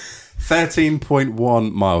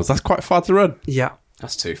 13.1 miles. That's quite far to run. Yeah.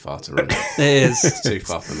 That's too far to run. It is. It's too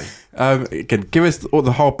far for me. Again, give us all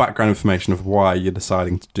the whole background information of why you're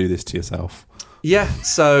deciding to do this to yourself. Yeah,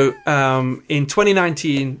 so in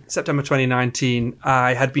 2019, September 2019,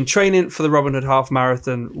 I had been training for the Robin Hood Half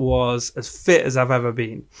Marathon, was as fit as I've ever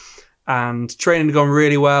been. And training had gone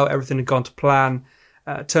really well, everything had gone to plan,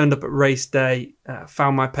 turned up at race day,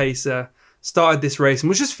 found my pacer, started this race and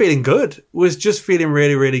was just feeling good, was just feeling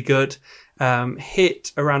really, really good.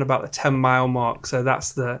 Hit around about the 10-mile mark, so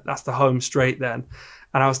that's the home straight then.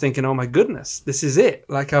 And I was thinking, oh my goodness, this is it.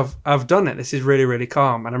 Like I've done it. This is really, really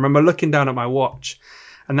calm. And I remember looking down at my watch,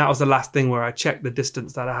 and that was the last thing where I checked the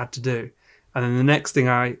distance that I had to do. And then the next thing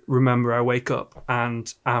I remember, I wake up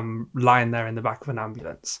and I'm lying there in the back of an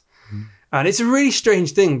ambulance. Mm. And it's a really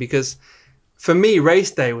strange thing because for me,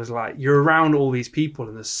 race day was like, you're around all these people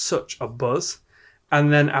and there's such a buzz.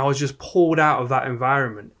 And then I was just pulled out of that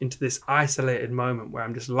environment into this isolated moment where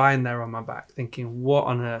I'm just lying there on my back thinking, what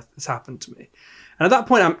on earth has happened to me? And at that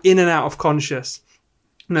point, I'm in and out of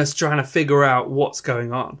consciousness trying to figure out what's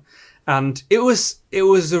going on. And it was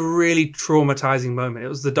a really traumatizing moment. It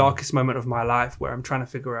was the darkest moment of my life where I'm trying to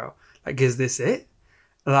figure out, like, is this it?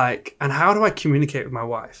 Like, and how do I communicate with my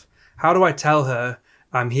wife? How do I tell her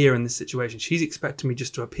I'm here in this situation? She's expecting me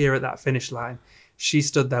just to appear at that finish line. She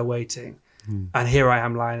stood there waiting. And here I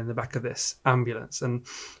am lying in the back of this ambulance. And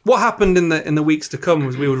what happened in the weeks to come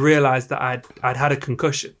was we would realize that I'd had a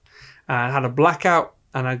concussion. I had a blackout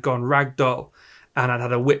and I'd gone ragdoll and I'd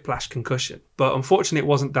had a whiplash concussion. But unfortunately, it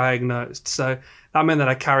wasn't diagnosed. So that meant that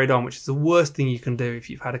I carried on, which is the worst thing you can do if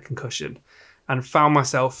you've had a concussion, and found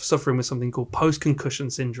myself suffering with something called post-concussion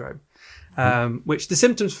syndrome, which the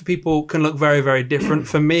symptoms for people can look very, very different.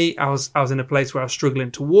 For me, I was in a place where I was struggling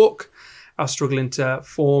to walk. I was struggling to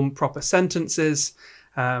form proper sentences.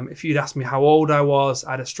 If you'd asked me how old I was,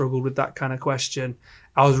 I'd have struggled with that kind of question.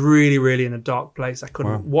 I was really, really in a dark place. I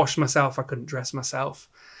couldn't wash myself. I couldn't dress myself.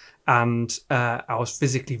 And I was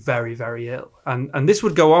physically very, very ill. And this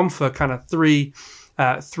would go on for kind of 3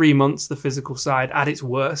 months, the physical side at its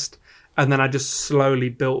worst. And then I just slowly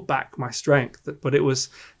built back my strength. But it was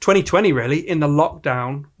 2020, really, in the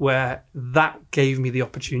lockdown, where that gave me the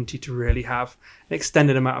opportunity to really have an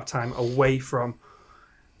extended amount of time away from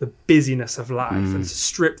the busyness of life and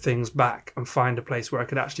strip things back and find a place where I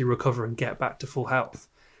could actually recover and get back to full health.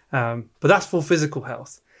 But that's full physical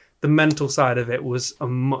health. The mental side of it was a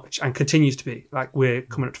much, and continues to be, like we're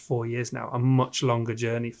coming up to 4 years now, a much longer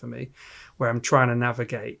journey for me, where I'm trying to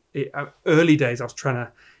navigate. Early days, I was trying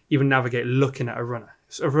to even navigate looking at a runner.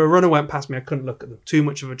 So if a runner went past me, I couldn't look at them, too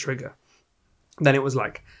much of a trigger. Then it was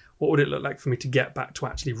like, what would it look like for me to get back to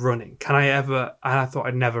actually running? Can I ever, and I thought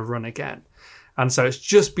I'd never run again. And so it's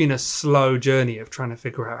just been a slow journey of trying to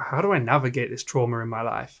figure out, how do I navigate this trauma in my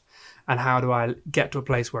life? And how do I get to a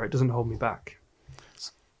place where it doesn't hold me back?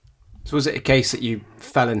 So was it a case that you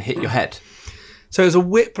fell and hit your head? So it was a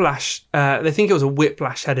whiplash. They think it was a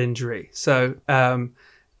whiplash head injury. So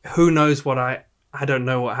who knows what I don't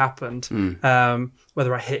know what happened.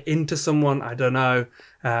 Whether I hit into someone, I don't know.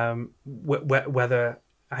 Whether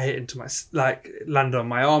I hit into landed on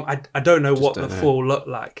my arm. I don't know what the fall looked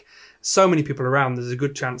like. So many people around, there's a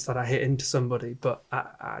good chance that I hit into somebody, but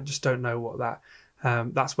I just don't know what that.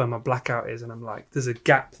 That's where my blackout is, and I'm like, there's a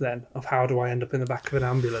gap then of how do I end up in the back of an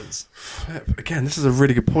ambulance? Again, this is a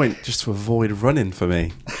really good point, just to avoid running for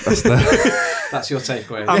me. That's That's your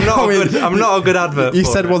takeaway. I'm not a good advert. You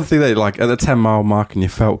said one thing that, like, at the 10-mile mark, and you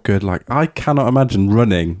felt good. Like, I cannot imagine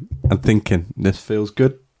running and thinking, this feels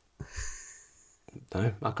good?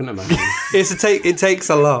 No, I couldn't imagine. It takes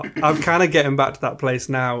a lot. I'm kind of getting back to that place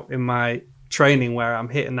now in my training where I'm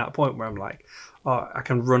hitting that point where I'm like, oh, I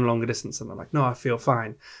can run longer distance, and I'm like, no, I feel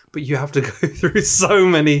fine. But you have to go through so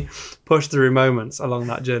many push through moments along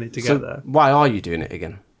that journey to get there. Why are you doing it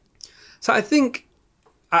again? So I think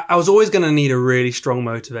I was always going to need a really strong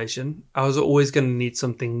motivation. I was always going to need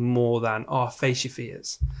something more than, face your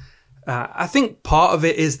fears. I think part of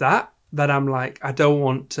it is that I'm like, I don't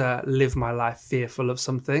want to live my life fearful of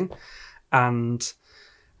something. And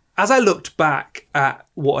as I looked back at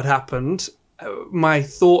what had happened, my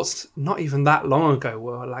thoughts not even that long ago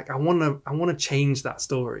were like, I want to change that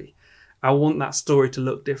story. I want that story to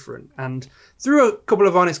look different. And through a couple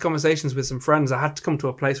of honest conversations with some friends, I had to come to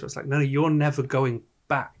a place where it's like, no, you're never going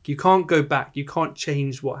back. You can't go back. You can't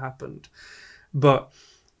change what happened. But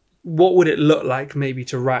what would it look like maybe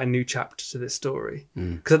to write a new chapter to this story?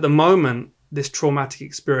 Because at the moment, this traumatic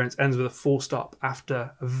experience ends with a full stop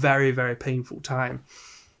after a very, very painful time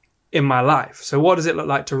in my life. So what does it look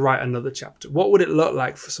like to write another chapter? What would it look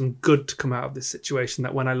like for some good to come out of this situation,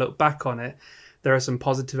 that when I look back on it, there are some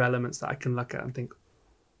positive elements that I can look at and think,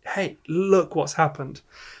 hey, look what's happened.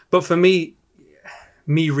 But for me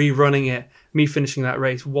rerunning it, me finishing that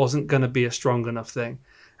race wasn't going to be a strong enough thing.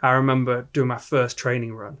 I remember doing my first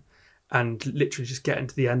training run and literally just getting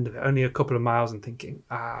to the end of it, only a couple of miles, and thinking,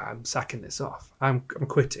 I'm sacking this off. I'm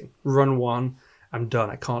quitting. Run one, I'm done.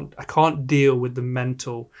 I can't deal with the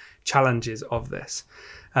mental challenges of this.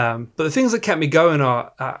 But the things that kept me going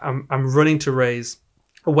are I'm running to raise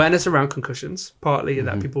awareness around concussions, partly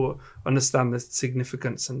that people understand the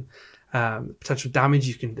significance and potential damage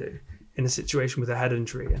you can do in a situation with a head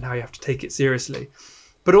injury and how you have to take it seriously.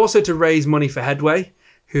 But also to raise money for Headway,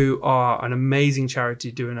 who are an amazing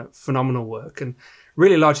charity doing a phenomenal work. And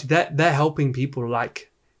really largely, they're helping people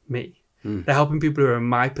like me. They're helping people who are in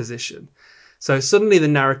my position. So suddenly the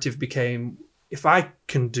narrative became, if I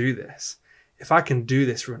can do this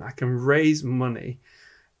run, I can raise money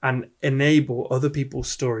and enable other people's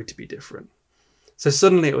story to be different. So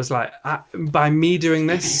suddenly it was like, by me doing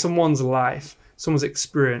this, someone's life, someone's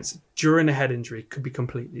experience during a head injury could be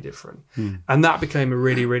completely different. And that became a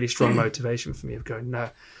really, really strong motivation for me of going, no,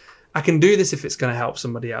 I can do this if it's going to help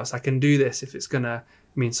somebody else. I can do this if it's going to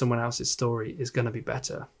mean someone else's story is going to be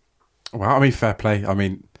better. Well, I mean, fair play. I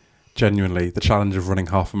mean, genuinely, the challenge of running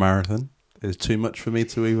half a marathon is too much for me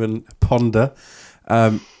to even ponder.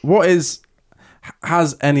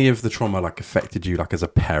 Has any of the trauma affected you as a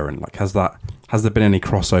parent? Has there been any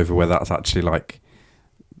crossover where that's actually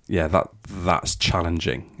that's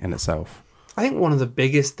challenging in itself? I think one of the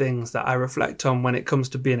biggest things that I reflect on when it comes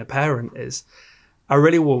to being a parent is I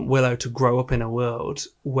really want Willow to grow up in a world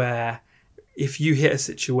where if you hit a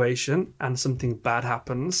situation and something bad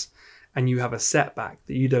happens and you have a setback,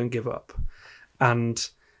 that you don't give up. And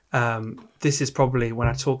this is probably, when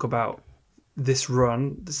I talk about this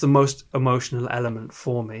run, this is the most emotional element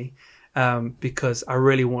for me, because I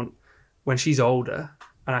really want, when she's older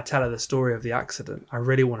and I tell her the story of the accident, I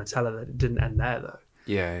really want to tell her that it didn't end there, though.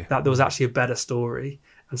 Yeah. That there was actually a better story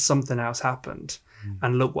and something else happened.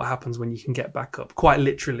 And look what happens when you can get back up, quite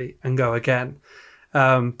literally, and go again.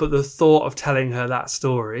 But the thought of telling her that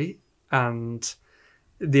story and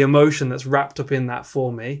the emotion that's wrapped up in that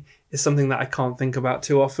for me is something that I can't think about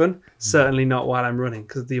too often, certainly not while I'm running,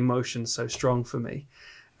 because the emotion's so strong for me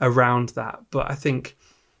around that. But I think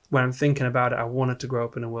when I'm thinking about it, I wanted to grow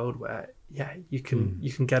up in a world where, you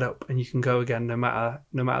can get up and you can go again, no matter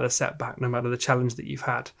the setback, no matter the challenge that you've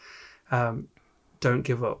had. Don't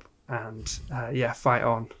give up and fight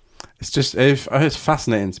on. It's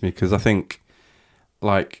fascinating to me because I think,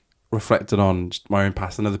 reflecting on just my own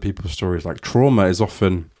past and other people's stories, trauma is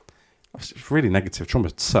often, it's really negative.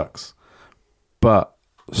 Trauma sucks, but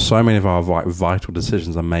so many of our vital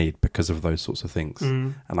decisions are made because of those sorts of things.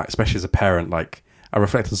 And especially as a parent, I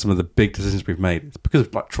reflect on some of the big decisions we've made. It's because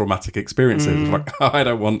of traumatic experiences. I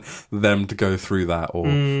don't want them to go through that or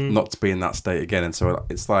not to be in that state again. And so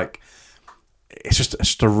it's it's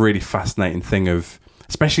just a really fascinating thing of,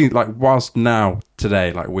 especially whilst now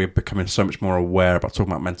today, we're becoming so much more aware about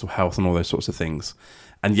talking about mental health and all those sorts of things.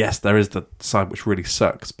 And yes, there is the side which really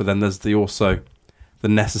sucks, but then there's also the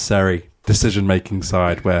necessary decision-making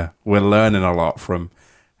side where we're learning a lot from.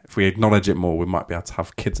 If we acknowledge it more, we might be able to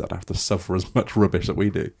have kids that don't have to suffer as much rubbish that we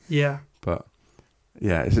do. Yeah. But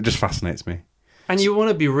it just fascinates me. And you want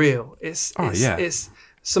to be real. It's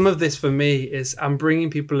some of this for me is I'm bringing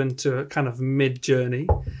people into a kind of mid-journey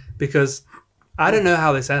because I don't know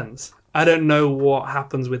how this ends. I don't know what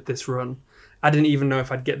happens with this run. I didn't even know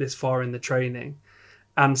if I'd get this far in the training.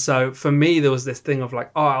 And so for me, there was this thing of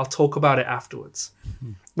like, oh, I'll talk about it afterwards.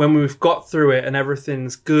 When we've got through it and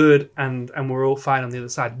everything's good and we're all fine on the other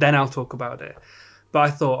side, then I'll talk about it. But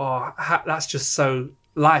I thought, that's just so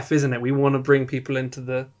life, isn't it? We want to bring people into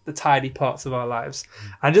the tidy parts of our lives.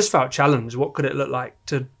 I just felt challenged. What could it look like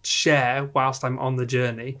to share whilst I'm on the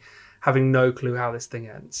journey, having no clue how this thing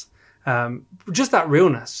ends? Just that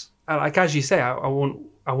realness. Like, as you say, I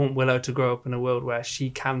want Willow to grow up in a world where she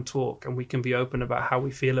can talk and we can be open about how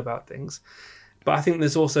we feel about things. But I think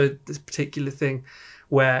there's also this particular thing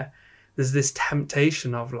where there's this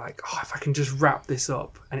temptation of like, if I can just wrap this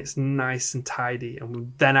up and it's nice and tidy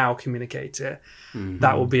and then I'll communicate it,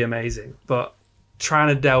 that will be amazing. But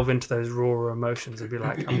trying to delve into those raw emotions and be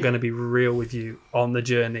like, I'm going to be real with you on the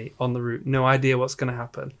journey, on the route, no idea what's going to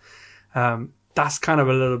happen. That's kind of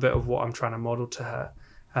a little bit of what I'm trying to model to her.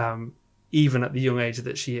 Even at the young age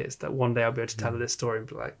that she is, that one day I'll be able to tell her this story and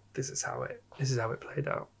be like, this is how it played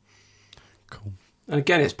out. Cool. And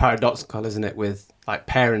again, it's paradoxical, isn't it, with like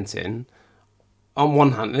parenting on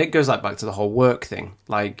one hand, and it goes like back to the whole work thing.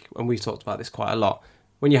 Like, and we've talked about this quite a lot.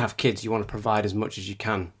 When you have kids, you want to provide as much as you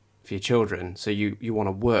can for your children. So you want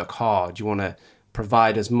to work hard. You want to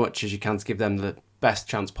provide as much as you can to give them the best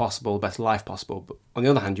chance possible, the best life possible. But on the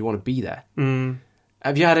other hand, you want to be there.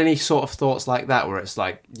 Have you had any sort of thoughts like that where it's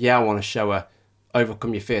like, yeah, I want to show her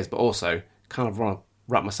overcome your fears, but also kind of want to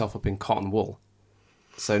wrap myself up in cotton wool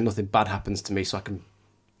so nothing bad happens to me so I can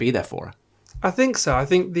be there for her? I think so. I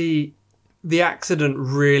think the accident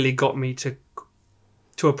really got me to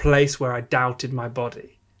a place where I doubted my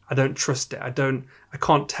body. I don't trust it. I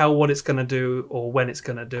can't tell what it's going to do or when it's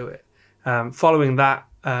going to do it. Following that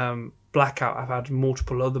blackout, I've had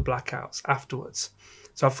multiple other blackouts afterwards.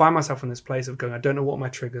 So I find myself in this place of going, I don't know what my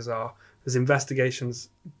triggers are. There's investigations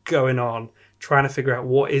going on, trying to figure out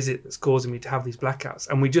what is it that's causing me to have these blackouts.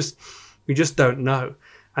 And we just don't know.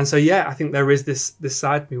 And so, yeah, I think there is this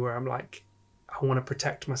side of me where I'm like, I want to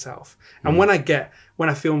protect myself. And when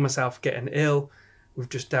I feel myself getting ill, we've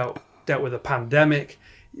just dealt with a pandemic,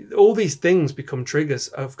 all these things become triggers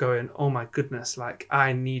of going, oh my goodness, like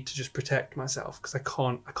I need to just protect myself because I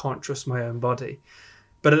can't trust my own body.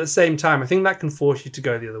 But at the same time, I think that can force you to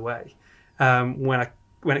go the other way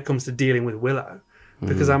when it comes to dealing with Willow.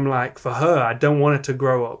 Because I'm like, for her, I don't want her to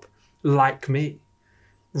grow up like me.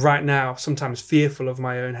 Right now, sometimes fearful of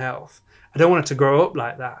my own health. I don't want her to grow up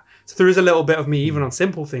like that. So there is a little bit of me, even on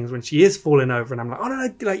simple things, when she is falling over and I'm like, oh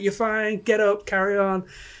no, like you're fine, get up, carry on.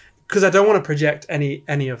 Because I don't want to project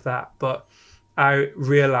any of that. But I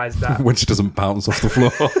realised that... when she doesn't bounce off the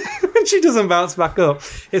floor. When she doesn't bounce back up,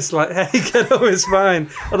 it's like, hey, get up, it's fine.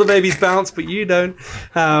 Other babies bounce, but you don't.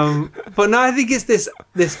 But no, I think it's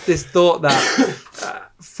this thought that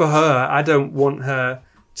for her, I don't want her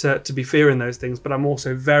to be fearing those things, but I'm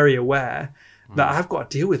also very aware that I've got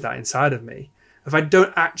to deal with that inside of me. If I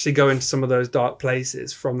don't actually go into some of those dark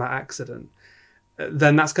places from that accident,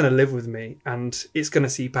 then that's going to live with me and it's going to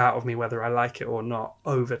seep out of me whether I like it or not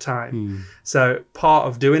over time. So part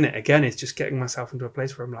of doing it again is just getting myself into a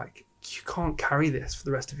place where I'm like, you can't carry this for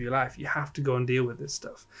the rest of your life. You have to go and deal with this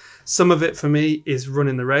stuff. Some of it for me is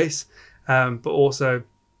running the race, but also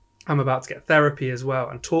I'm about to get therapy as well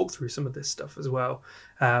and talk through some of this stuff as well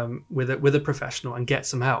with a professional and get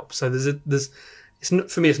some help. So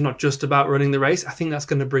for me, it's not just about running the race. I think that's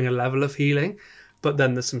going to bring a level of healing. But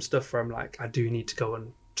then there's some stuff where I'm like, I do need to go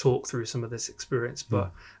and talk through some of this experience.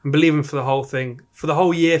 But I'm believing for the whole thing, for the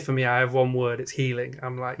whole year for me, I have one word, it's healing.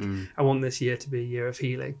 I'm like, I want this year to be a year of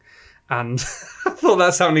healing. And I thought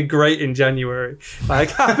that sounded great in January.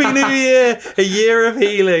 Like, Happy New Year, a year of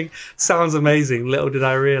healing. Sounds amazing. Little did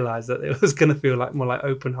I realise that it was going to feel like more like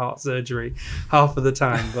open heart surgery half of the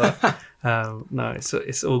time. But no,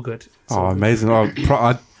 it's all good. It's all amazing. Good.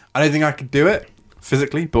 I don't think I could do it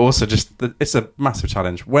physically, but also just it's a massive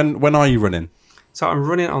challenge. When are you running? So I'm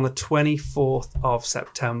running on the 24th of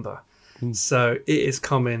September. So it is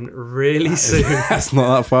coming really soon. That's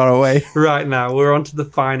not that far away. Right now, we're on to the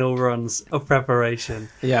final runs of preparation.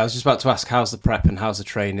 Yeah, I was just about to ask, how's the prep and how's the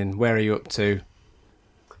training? Where are you up to?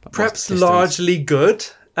 Prep's largely good.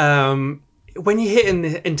 When you're hitting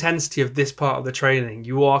the intensity of this part of the training,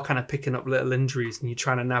 you are kind of picking up little injuries and you're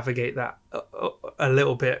trying to navigate that a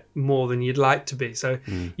little bit more than you'd like to be. So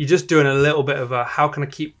you're just doing a little bit of how can I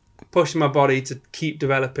keep pushing my body to keep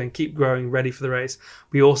developing, keep growing, ready for the race.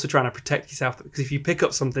 We're also trying to protect yourself because if you pick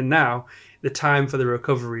up something now, the time for the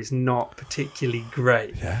recovery is not particularly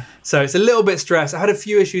great. Yeah. So it's a little bit stressed. I had a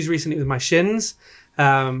few issues recently with my shins,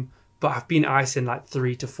 but I've been icing like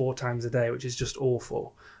 3 to 4 times a day, which is just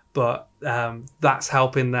awful. but that's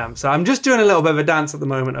helping them. So I'm just doing a little bit of a dance at the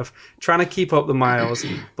moment of trying to keep up the miles,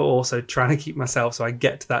 but also trying to keep myself so I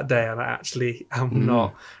get to that day and I actually am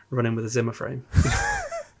not running with a Zimmer frame.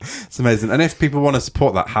 It's amazing. And if people want to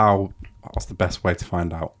support that, what's the best way to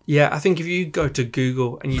find out? Yeah, I think if you go to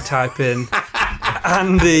Google and you type in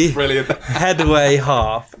Andy Headway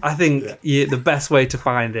Half, I think the best way to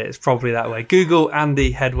find it is probably that way. Google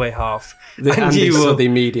Andy Headway Half. The Andy Southey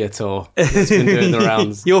Media Tour. It's been doing the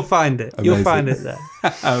rounds. You'll find it. Amazing. You'll find it there.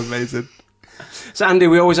 Amazing. So, Andy,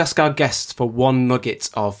 we always ask our guests for one nugget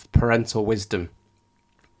of parental wisdom.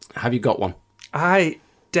 Have you got one? I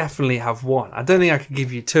definitely have one. I don't think I could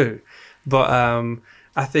give you two, but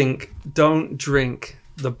I think don't drink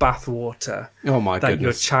the bathwater that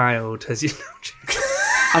your child has.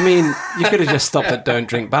 I mean, you could have just stopped at don't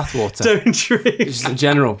drink bathwater. Don't drink. Just in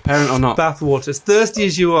general, parent or not. Bathwater. As thirsty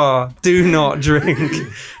as you are, do not drink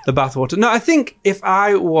the bathwater. No, I think if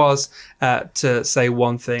I was to say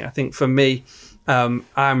one thing, I think for me,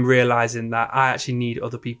 I'm realising that I actually need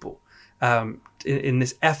other people in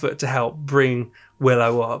this effort to help bring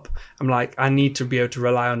Willow up. I'm like, I need to be able to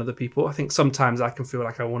rely on other people. I think sometimes I can feel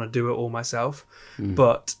like I want to do it all myself,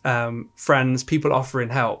 but friends, people offering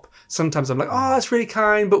help. Sometimes I'm like, oh, that's really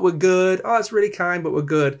kind, but we're good. Oh, it's really kind, but we're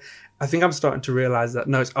good. I think I'm starting to realize that,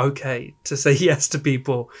 no, it's okay to say yes to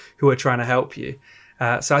people who are trying to help you.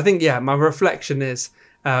 So I think, my reflection is,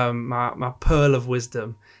 my pearl of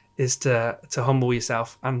wisdom is to humble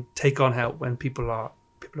yourself and take on help when people are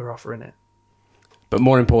offering it. But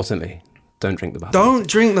more importantly, don't drink the bathwater. Don't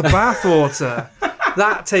drink the bathwater.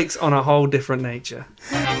 That takes on a whole different nature.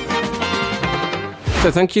 So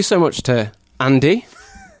thank you so much to Andy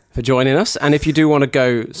for joining us. And if you do want to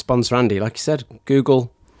go sponsor Andy, like you said,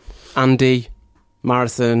 Google Andy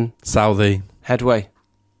Marathon Southey Headway.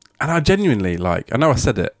 And I genuinely, I know I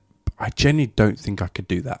said it, but I genuinely don't think I could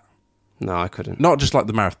do that. No, I couldn't. Not just like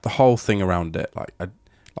the marathon, the whole thing around it.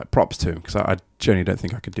 Props to him, because I genuinely don't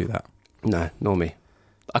think I could do that. No, nor me.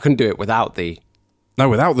 I couldn't do it without the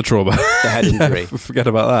trauma. The head injury. Forget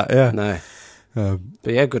about that, yeah. No.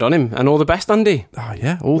 But yeah, good on him. And all the best, Andy. Oh,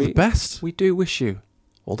 yeah, the best. We do wish you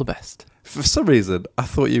all the best. For some reason, I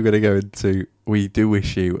thought you were going to go into, we do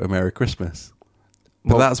wish you a Merry Christmas.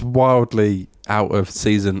 But that's wildly out of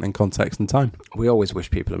season and context and time. We always wish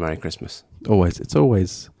people a Merry Christmas. Always. It's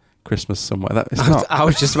always Christmas somewhere. It's not. I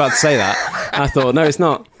was just about to say that. I thought, no, it's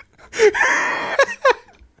not.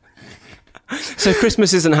 So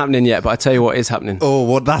Christmas isn't happening yet, but I tell you what is happening. Oh,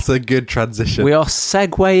 well, that's a good transition. We are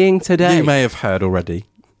segueing today. You may have heard already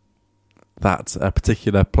that a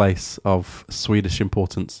particular place of Swedish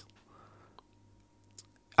importance.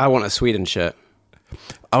 I want a Sweden shirt.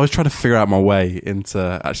 I was trying to figure out my way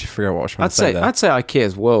into actually figure out what I was trying to say there. I'd say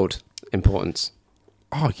IKEA's world importance.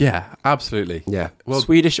 Oh, yeah, absolutely. Yeah. Well,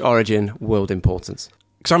 Swedish origin, world importance.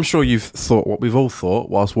 Because I'm sure you've thought what we've all thought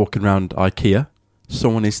whilst walking around IKEA.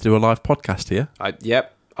 Someone needs to do a live podcast here.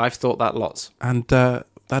 Yep, I've thought that lots. And that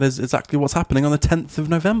is exactly what's happening on the 10th of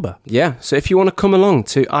November. Yeah, so if you want to come along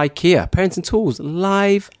to IKEA, Parenting Tools,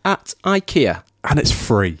 live at IKEA. And it's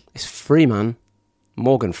free. It's free, man.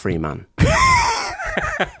 Morgan Freeman.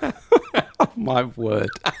 My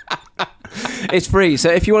word. It's free. So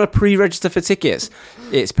if you want to pre-register for tickets,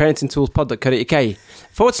 it's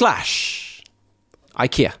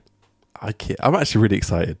parentingtoolspod.co.uk/IKEA. IKEA. I'm actually really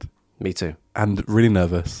excited. Me too. And really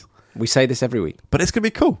nervous. We say this every week. But it's going to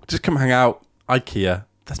be cool. Just come hang out. IKEA.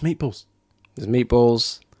 There's meatballs. There's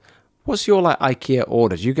meatballs. What's your IKEA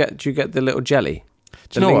order? Do you get the little jelly?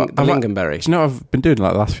 Do you know what? The lingonberry. Do you know what I've been doing the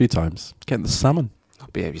last few times? Getting the salmon.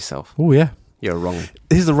 Behave yourself. Oh, yeah. You're wrong.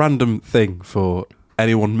 Here's a random thing for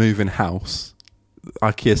anyone moving house.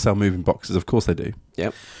 IKEA sell moving boxes. Of course they do.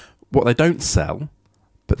 Yep. What they don't sell,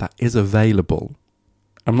 but that is available.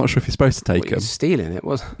 I'm not sure if you're supposed to take them. You're stealing it,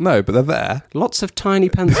 was? No, but they're there. Lots of tiny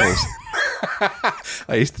pencils.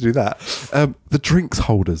 I used to do that. The drinks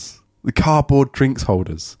holders. The cardboard drinks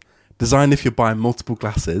holders. Designed if you're buying multiple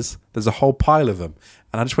glasses. There's a whole pile of them.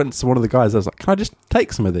 And I just went to one of the guys. I was like, can I just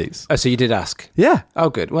take some of these? Oh, so you did ask? Yeah. Oh,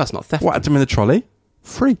 good. Well, that's not theft. Whacked them in the trolley.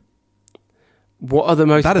 Free. What are the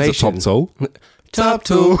motivations? That is a top tool. Top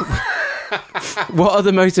tool. What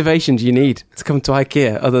other motivations you need to come to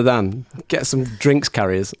IKEA other than get some drinks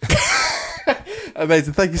carriers?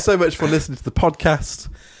 Amazing. Thank you so much for listening to the podcast.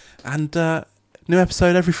 And new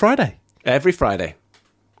episode every Friday. Every Friday.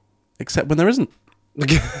 Except when there isn't.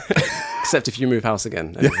 Except if you move house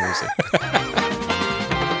again. Sweet,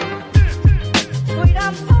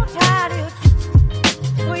 I'm so tired of you.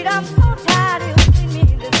 Sweet, I'm so tired of you treating me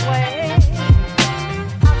this way. I'm sick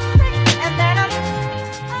and then I'm...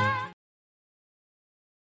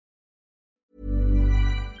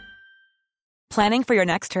 Planning for your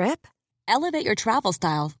next trip? Elevate your travel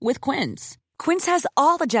style with Quince. Quince has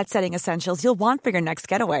all the jet-setting essentials you'll want for your next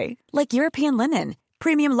getaway, like European linen,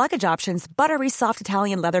 premium luggage options, buttery soft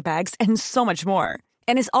Italian leather bags, and so much more.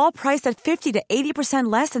 And is all priced at 50 to 80%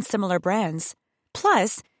 less than similar brands.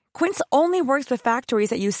 Plus, Quince only works with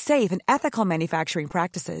factories that use safe and ethical manufacturing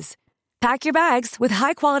practices. Pack your bags with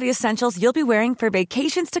high-quality essentials you'll be wearing for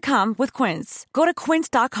vacations to come with Quince. Go to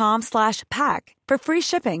quince.com/pack for free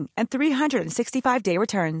shipping and 365-day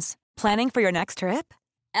returns. Planning for your next trip?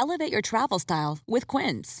 Elevate your travel style with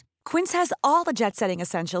Quince. Quince has all the jet-setting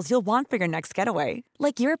essentials you'll want for your next getaway,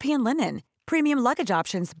 like European linen, premium luggage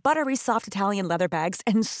options, buttery soft Italian leather bags,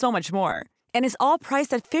 and so much more. And is all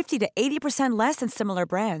priced at 50 to 80% less than similar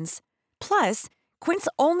brands. Plus, Quince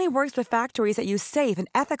only works with factories that use safe and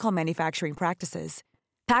ethical manufacturing practices.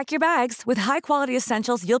 Pack your bags with high-quality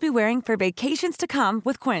essentials you'll be wearing for vacations to come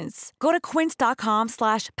with Quince. Go to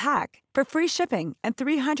quince.com/pack for free shipping and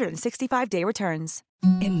 365-day returns.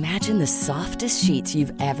 Imagine the softest sheets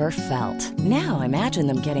you've ever felt. Now imagine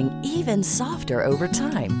them getting even softer over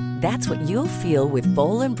time. That's what you'll feel with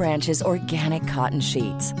Boll & Branch's organic cotton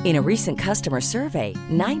sheets. In a recent customer survey,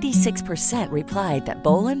 96% replied that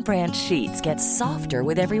Boll & Branch sheets get softer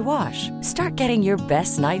with every wash. Start getting your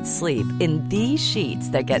best night's sleep in these sheets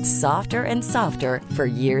that get softer and softer for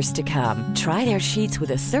years to come. Try their sheets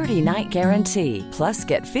with a 30-night guarantee. Plus,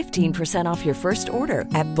 get 15% off your first order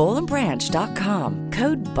at bollandbranch.com.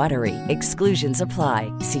 Code BUTTERY. Exclusions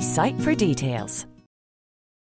apply. See site for details.